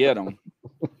come get them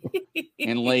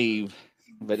and leave.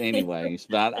 But anyways,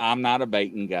 but I'm not a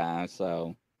baiting guy,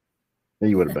 so.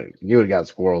 You would have got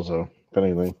squirrels though, if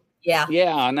anything. Yeah.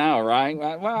 Yeah, I know, right?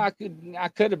 Well, I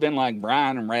could have been like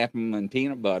Brian and wrap them in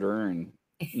peanut butter and,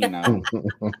 you know,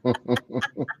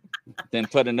 then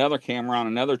put another camera on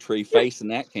another tree facing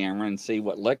that camera and see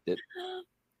what licked it.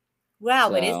 Wow,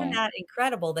 but isn't that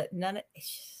incredible that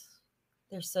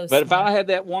they're so But smart. if I had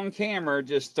that one camera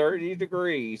just 30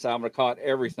 degrees, I would have caught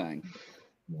everything.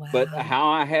 Wow. But how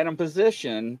I had them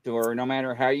positioned, or no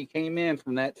matter how you came in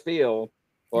from that field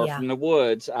or from the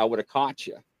woods, I would have caught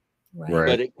you. Right.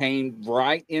 But it came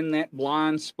right in that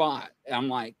blind spot. I'm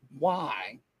like,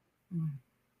 why?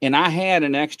 And I had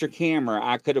an extra camera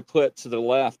I could have put to the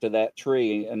left of that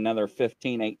tree, another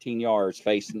 15, 18 yards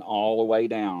facing all the way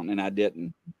down. And I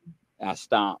didn't. I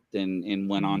stopped and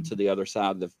went on to the other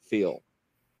side of the field.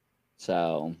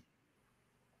 So,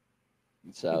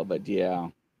 but yeah,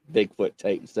 Bigfoot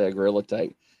tape instead of Gorilla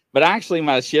tape. But actually,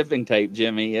 my shipping tape,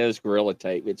 Jimmy, is Gorilla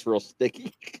tape. It's real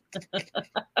sticky.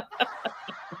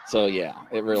 So yeah,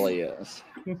 it really is.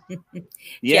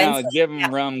 Yeah, give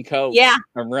them rum coke. Yeah,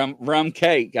 or rum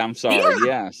cake. I'm sorry. Yeah.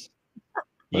 Yes.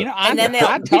 You know,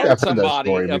 I told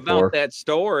somebody about that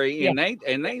story, and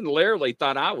they literally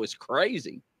thought I was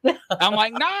crazy. I'm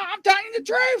like, no, I'm telling you the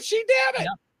truth. She did it.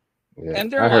 Yeah,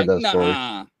 and they're like,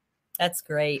 nah. That's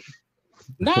great.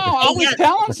 No, I was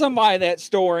telling somebody that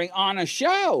story on a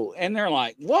show, and they're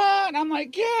like, "What?" And I'm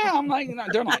like, "Yeah." I'm like, no.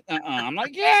 They're like, I'm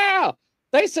like, "Yeah."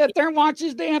 They sit there and watch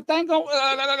this damn thing go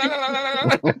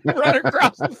run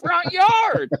across the front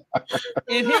yard,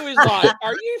 and he was like,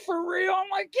 "Are you for real?" I'm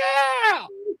like, "Yeah."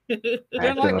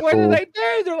 They're like, "What do they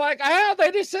do?" They're like, "Oh,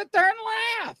 they just sit there and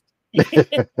laugh."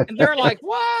 And they're like,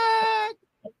 "What?"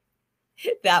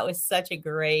 That was such a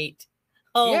great.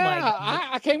 Oh yeah, my God.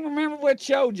 I can't remember what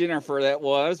show, Jennifer, that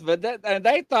was, but that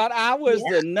they thought I was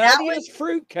the nuttiest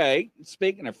fruitcake.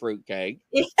 Speaking of fruitcake,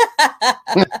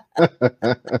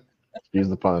 excuse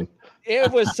the pun.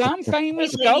 It was some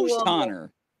famous ghost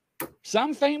hunter.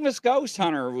 Some famous ghost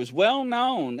hunter was well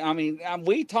known. I mean,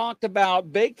 we talked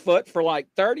about Bigfoot for like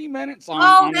 30 minutes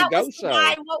on the ghost show.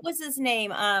 Guy. What was his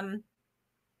name?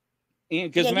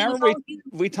 Because remember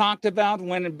we talked about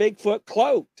when Bigfoot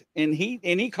cloaked, and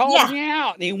he called me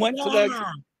out, and he went to the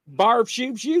Barb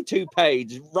Shoop's YouTube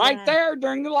page right there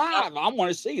during the live. I want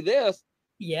to see this.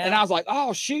 Yeah. And I was like,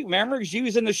 "Oh shoot, remember she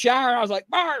was in the shower?" I was like,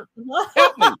 "Barb,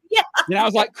 help me." And I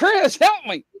was like, "Chris, help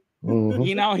me." Mm-hmm.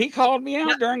 You know, he called me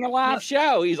out during the live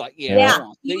show. He's like, "Yeah, I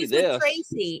want to see this."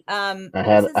 Tracy. I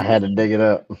had to dig it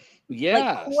up.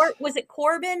 Yeah. Like, was it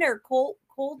Corbin or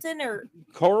Colton or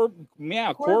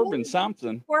Corbin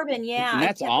something. Corbin, yeah. And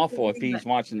that's awful if he's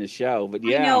watching the show, but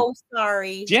yeah. No,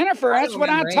 sorry. Jennifer, that's what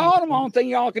I told him. Only thing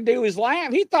y'all can do is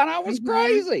laugh. He thought I was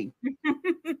crazy.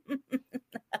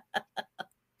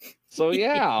 So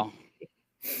yeah.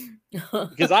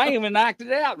 Because I even knocked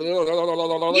it out, ran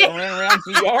around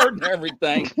the yard and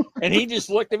everything, and he just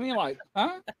looked at me like,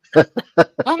 "Huh?"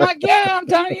 I'm like, "Yeah, I'm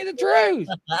telling you the truth."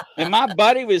 And my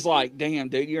buddy was like, "Damn,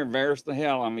 dude, you're embarrassed the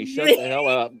hell on me. Shut the hell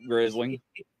up, Grizzly."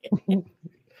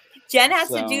 Jen has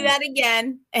to do that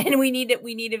again, and we need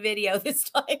a video this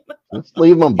time. Let's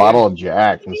leave him a bottle of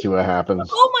Jack and see what happens.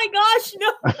 Oh my gosh,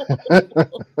 no!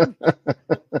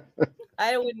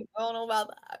 I don't know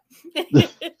about that.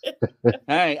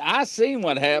 Hey, I seen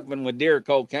what happened with deer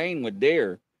cocaine with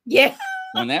deer. Yeah.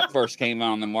 When that first came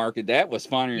on the market, that was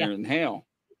funnier than hell.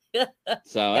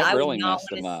 So it really messed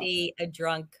them up. See a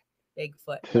drunk Bigfoot.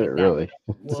 Like really?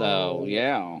 So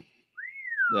yeah.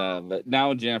 But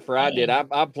no, Jennifer, I did.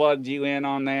 I plugged you in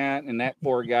on that, and that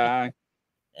poor guy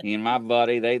and my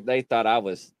buddy, they thought I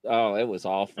was. Oh, it was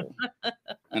awful.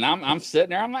 And I'm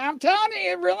sitting there. I'm telling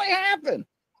you, it really happened.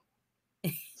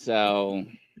 So,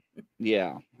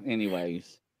 yeah.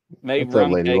 Anyways, maybe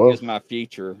rum cake is my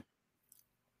future.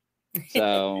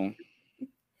 So,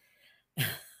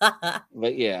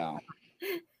 but yeah.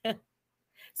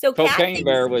 So Cocaine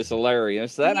Bear was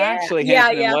hilarious. That actually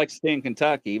happened in Lexington,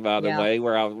 Kentucky, by the way,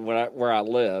 where I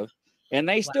live. And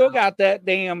they still got that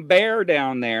damn bear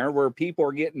down there where people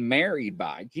are getting married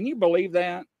by. Can you believe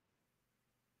that?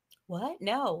 What?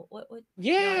 No. What?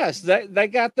 Yes, they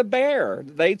got the bear.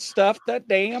 They stuffed that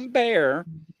damn bear,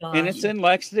 and it's in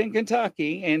Lexington,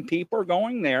 Kentucky, and people are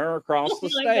going there across the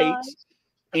states,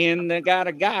 and they got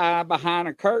a guy behind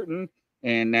a curtain,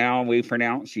 and now we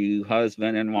pronounce you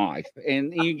husband and wife,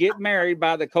 and you get married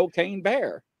by the cocaine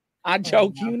bear. I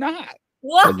joke you not.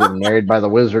 They're getting married by the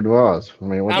Wizard of Oz. I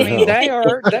mean,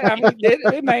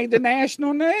 they made the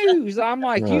national news. I'm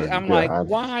like,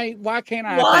 why can't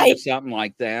I think of something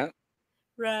like that?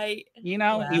 Right. You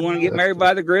know, you want to get married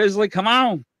by the Grizzly? Come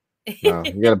on. No,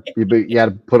 you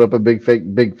gotta put up a big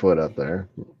fake Bigfoot up there.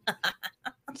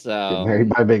 So get married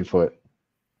by Bigfoot.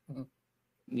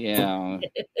 Yeah.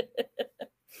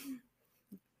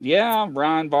 Yeah,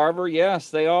 Brian Barber. Yes,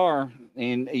 they are.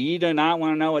 And you do not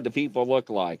want to know what the people look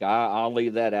like. I'll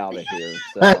leave that out of here.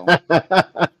 So,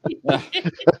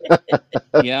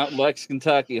 yeah, Lex,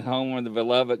 Kentucky, home of the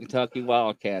beloved Kentucky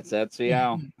Wildcats. That's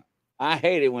I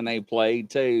hate it when they played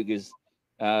too, because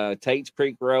Tate's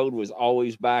Creek Road was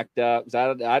always backed up.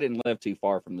 I didn't live too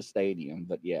far from the stadium,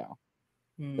 but yeah.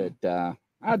 But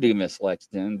I do miss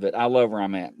Lexington, but I love where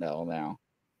I'm at now.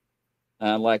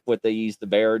 Like what they used the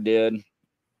bear did.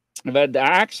 But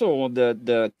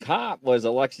the cop was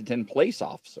a Lexington police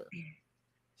officer.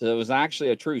 So it was actually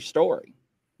a true story.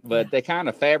 But they kind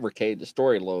of fabricated the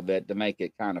story a little bit to make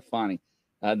it kind of funny.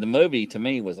 The movie to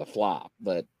me was a flop,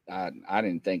 but I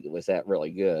didn't think it was that really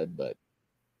good. But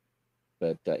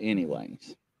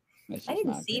anyways. I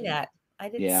didn't see that.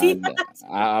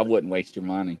 I wouldn't waste your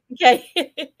money. Okay.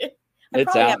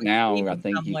 It's out now. I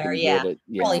think somewhere. You can get it.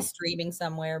 Yeah. Probably streaming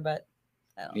somewhere, but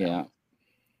I don't know.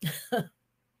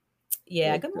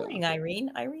 Yeah. Good morning,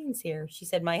 Irene. Irene's here. She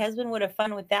said, my husband would have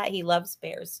fun with that. He loves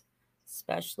bears,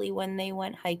 especially when they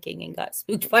went hiking and got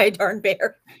spooked by a darn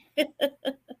bear.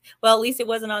 Well, at least it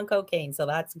wasn't on cocaine, so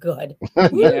that's good.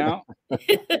 Yeah.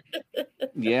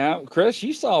 Yeah. Chris,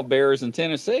 you saw bears in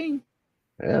Tennessee.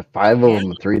 Yeah, 5 of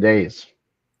them in 3 days.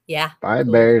 Yeah. 5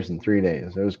 cool. bears in 3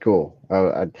 days. It was cool.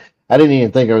 I didn't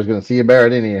even think I was going to see a bear. I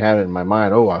didn't even have it in my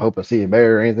mind. Oh, I hope I see a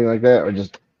bear or anything like that. I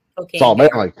just saw a bear.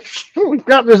 I'm like, holy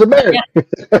crap, there's a bear.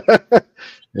 Yeah.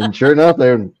 And sure enough,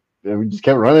 we just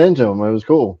kept running into them. It was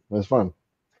cool. It was fun.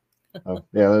 Yeah,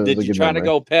 that was Did a you good try memory. to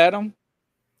go pet them?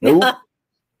 Nope.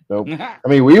 Nope. I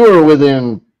mean, we were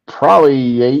within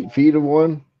probably 8 feet of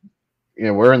one. You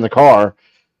know, we're in the car,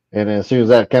 and as soon as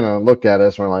that kind of looked at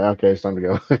us, we're like, okay, it's time to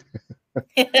go.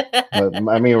 But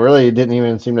I mean, really, it didn't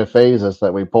even seem to phase us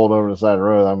that we pulled over the side of the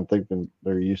road. I'm thinking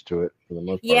they're used to it for the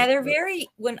most part. Yeah, they're very.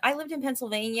 When I lived in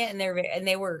Pennsylvania, and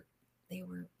they were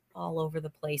all over the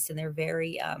place, and they're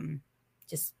very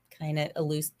just kind of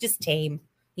elusive, just tame.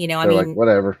 You know, They're like,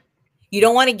 whatever. You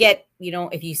don't want to get,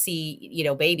 if you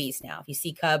see, babies now, if you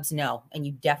see cubs, no. And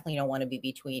you definitely don't want to be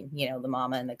between, the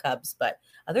mama and the cubs. But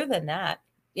other than that,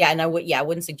 yeah. And I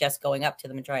wouldn't suggest going up to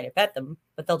them and trying to pet them,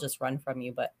 but they'll just run from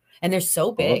you. And they're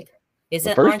so big.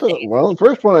 The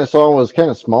first one I saw was kind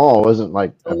of small. It wasn't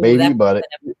like a baby, but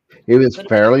it was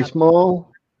fairly small.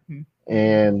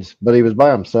 Mm-hmm. But he was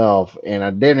by himself, and I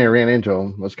ran into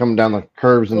him. I was coming down the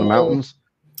curves in the mountains,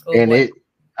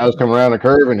 I was coming around a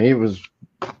curve, and he was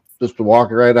just to walk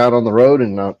right out on the road,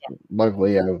 and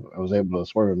luckily I was able to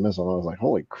swerve and miss him. I was like,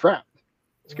 holy crap.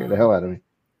 It scared the hell out of me.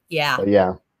 Yeah. But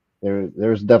yeah,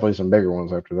 there's definitely some bigger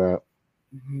ones after that.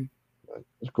 Mm-hmm.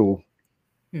 It's cool.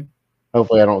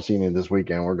 Hopefully I don't see any this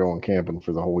weekend. We're going camping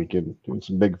for the whole weekend, doing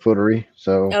some Bigfootery.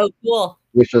 So cool.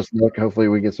 Wish us luck. Hopefully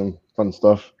we get some fun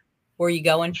stuff. Where are you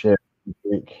going?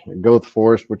 Goat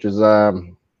Forest, which is up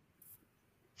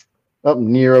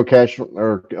near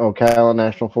Ocala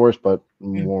National Forest, but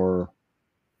more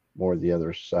the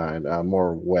other side,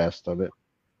 more west of it.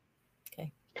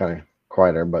 Okay. Kind of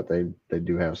quieter, but they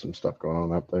do have some stuff going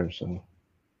on up there. So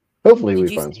hopefully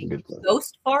we find some good stuff.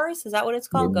 Ghost Forest? Is that what it's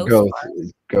called? Ghost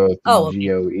Forest. Oh,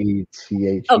 Goethe.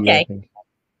 Okay. I think.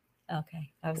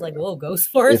 Okay. I was like, whoa, Ghost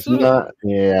Forest? It's not.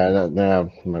 Yeah,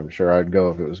 I'm sure I'd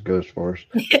go if it was Ghost Forest.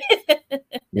 I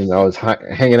was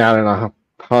hanging out in a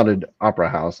haunted opera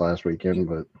house last weekend,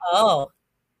 but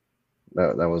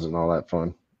that wasn't all that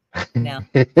fun. No.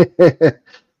 Did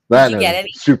you get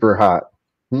any? Super hot.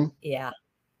 Yeah.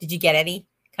 Did you get any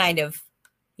kind of,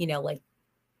 like?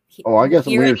 I got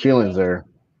some weird feelings there.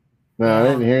 No, I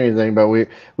didn't hear anything, but we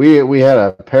had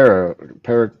a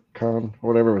Paracon,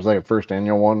 whatever. It was like a first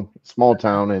annual one. Small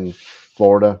town in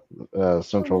Florida,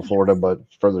 central Florida, but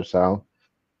further south.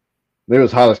 It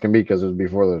was hot as can be because it was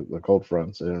before the cold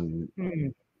fronts, and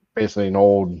basically an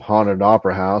old haunted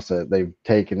opera house that they've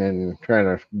taken and trying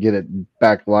to get it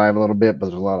back live a little bit, but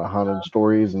there's a lot of haunted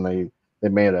stories, and they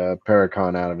made a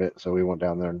Paracon out of it. So we went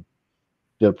down there and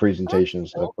did a presentation and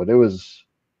stuff, but it was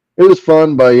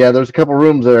fun. But yeah, there's a couple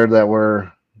rooms there that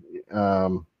were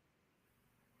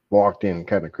walked in,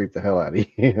 kind of creeped the hell out of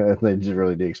you. They just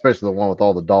really did, especially the one with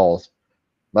all the dolls.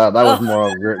 That was more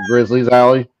of Grizzly's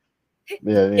alley.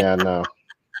 Yeah,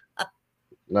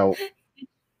 no.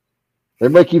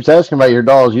 Everybody keeps asking about your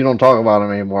dolls. You don't talk about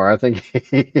them anymore. I think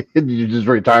did you just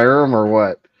retire them or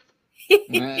what?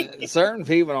 Certain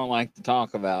people don't like to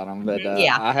talk about them, but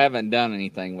I haven't done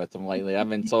anything with them lately. I've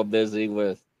been so busy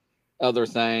with other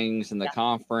things and the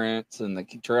conference and the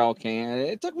trail cam.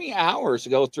 It took me hours to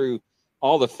go through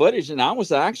all the footage, and I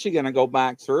was actually going to go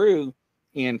back through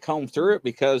and comb through it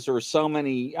because there were so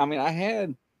many. I mean, I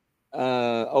had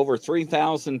over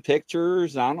 3,000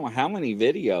 pictures. I don't know how many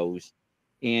videos.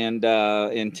 And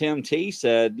Tim T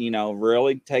said,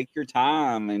 really take your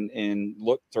time and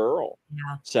look thorough.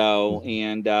 Yeah. So,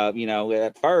 and,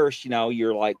 at first,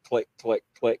 you're like click, click,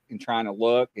 click and trying to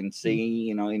look and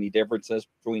see, any differences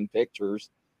between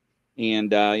pictures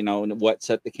and, what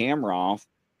set the camera off.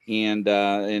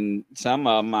 And some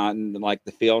of them, like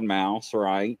the field mouse,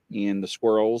 right. And the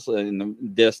squirrels in the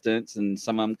distance, and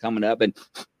some of them coming up and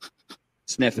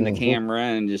sniffing the camera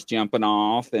and just jumping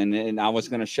off, and I was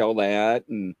going to show that,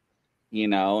 and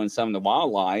and some of the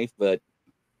wildlife, but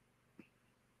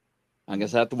I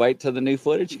guess I have to wait till the new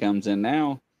footage comes in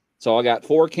now. So I got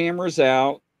 4 cameras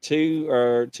out, two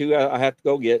I have to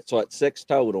go get, so it's 6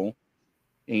 total,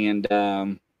 and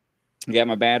I got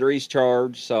my batteries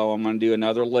charged, so I'm going to do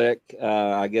another lick.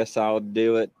 I guess I'll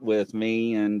do it with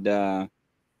me and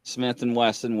Smith and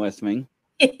Wesson with me,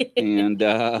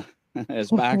 and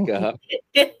as backup.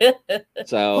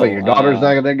 So your daughter's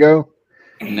not gonna go?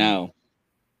 No.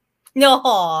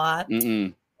 No.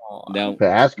 No. To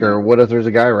ask her, what if there's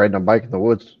a guy riding a bike in the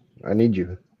woods? I need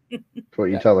you. That's what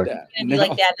you tell her. And be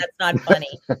like, Dad, that's not funny.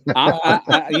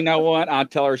 I, you know what? I'll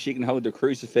tell her she can hold the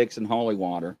crucifix in holy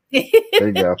water. There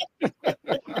you go.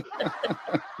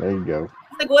 There you go.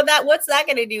 Like, what's that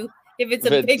going to do if it's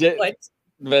a Bigfoot?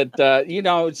 But you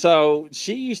know, so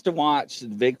she used to watch the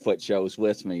Bigfoot shows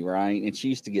with me, right? And she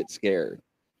used to get scared.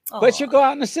 But she'll go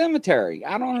out in the cemetery.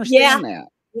 I don't understand that.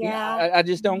 Yeah. I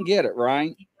just don't get it,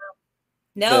 right?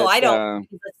 No, I don't.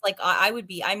 It's like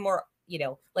I'm more,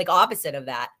 like opposite of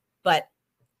that. But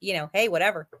hey,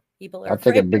 whatever. People are. I'll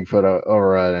take a Bigfoot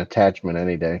or an attachment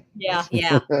any day. Yeah.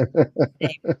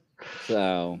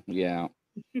 So yeah.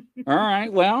 All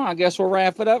right. Well, I guess we'll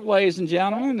wrap it up, ladies and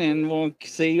gentlemen, and we'll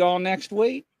see you all next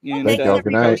week. Thank you, coast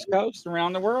to coast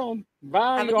around the world.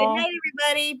 Bye, Have a good night,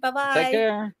 everybody. Bye-bye. Take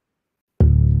care.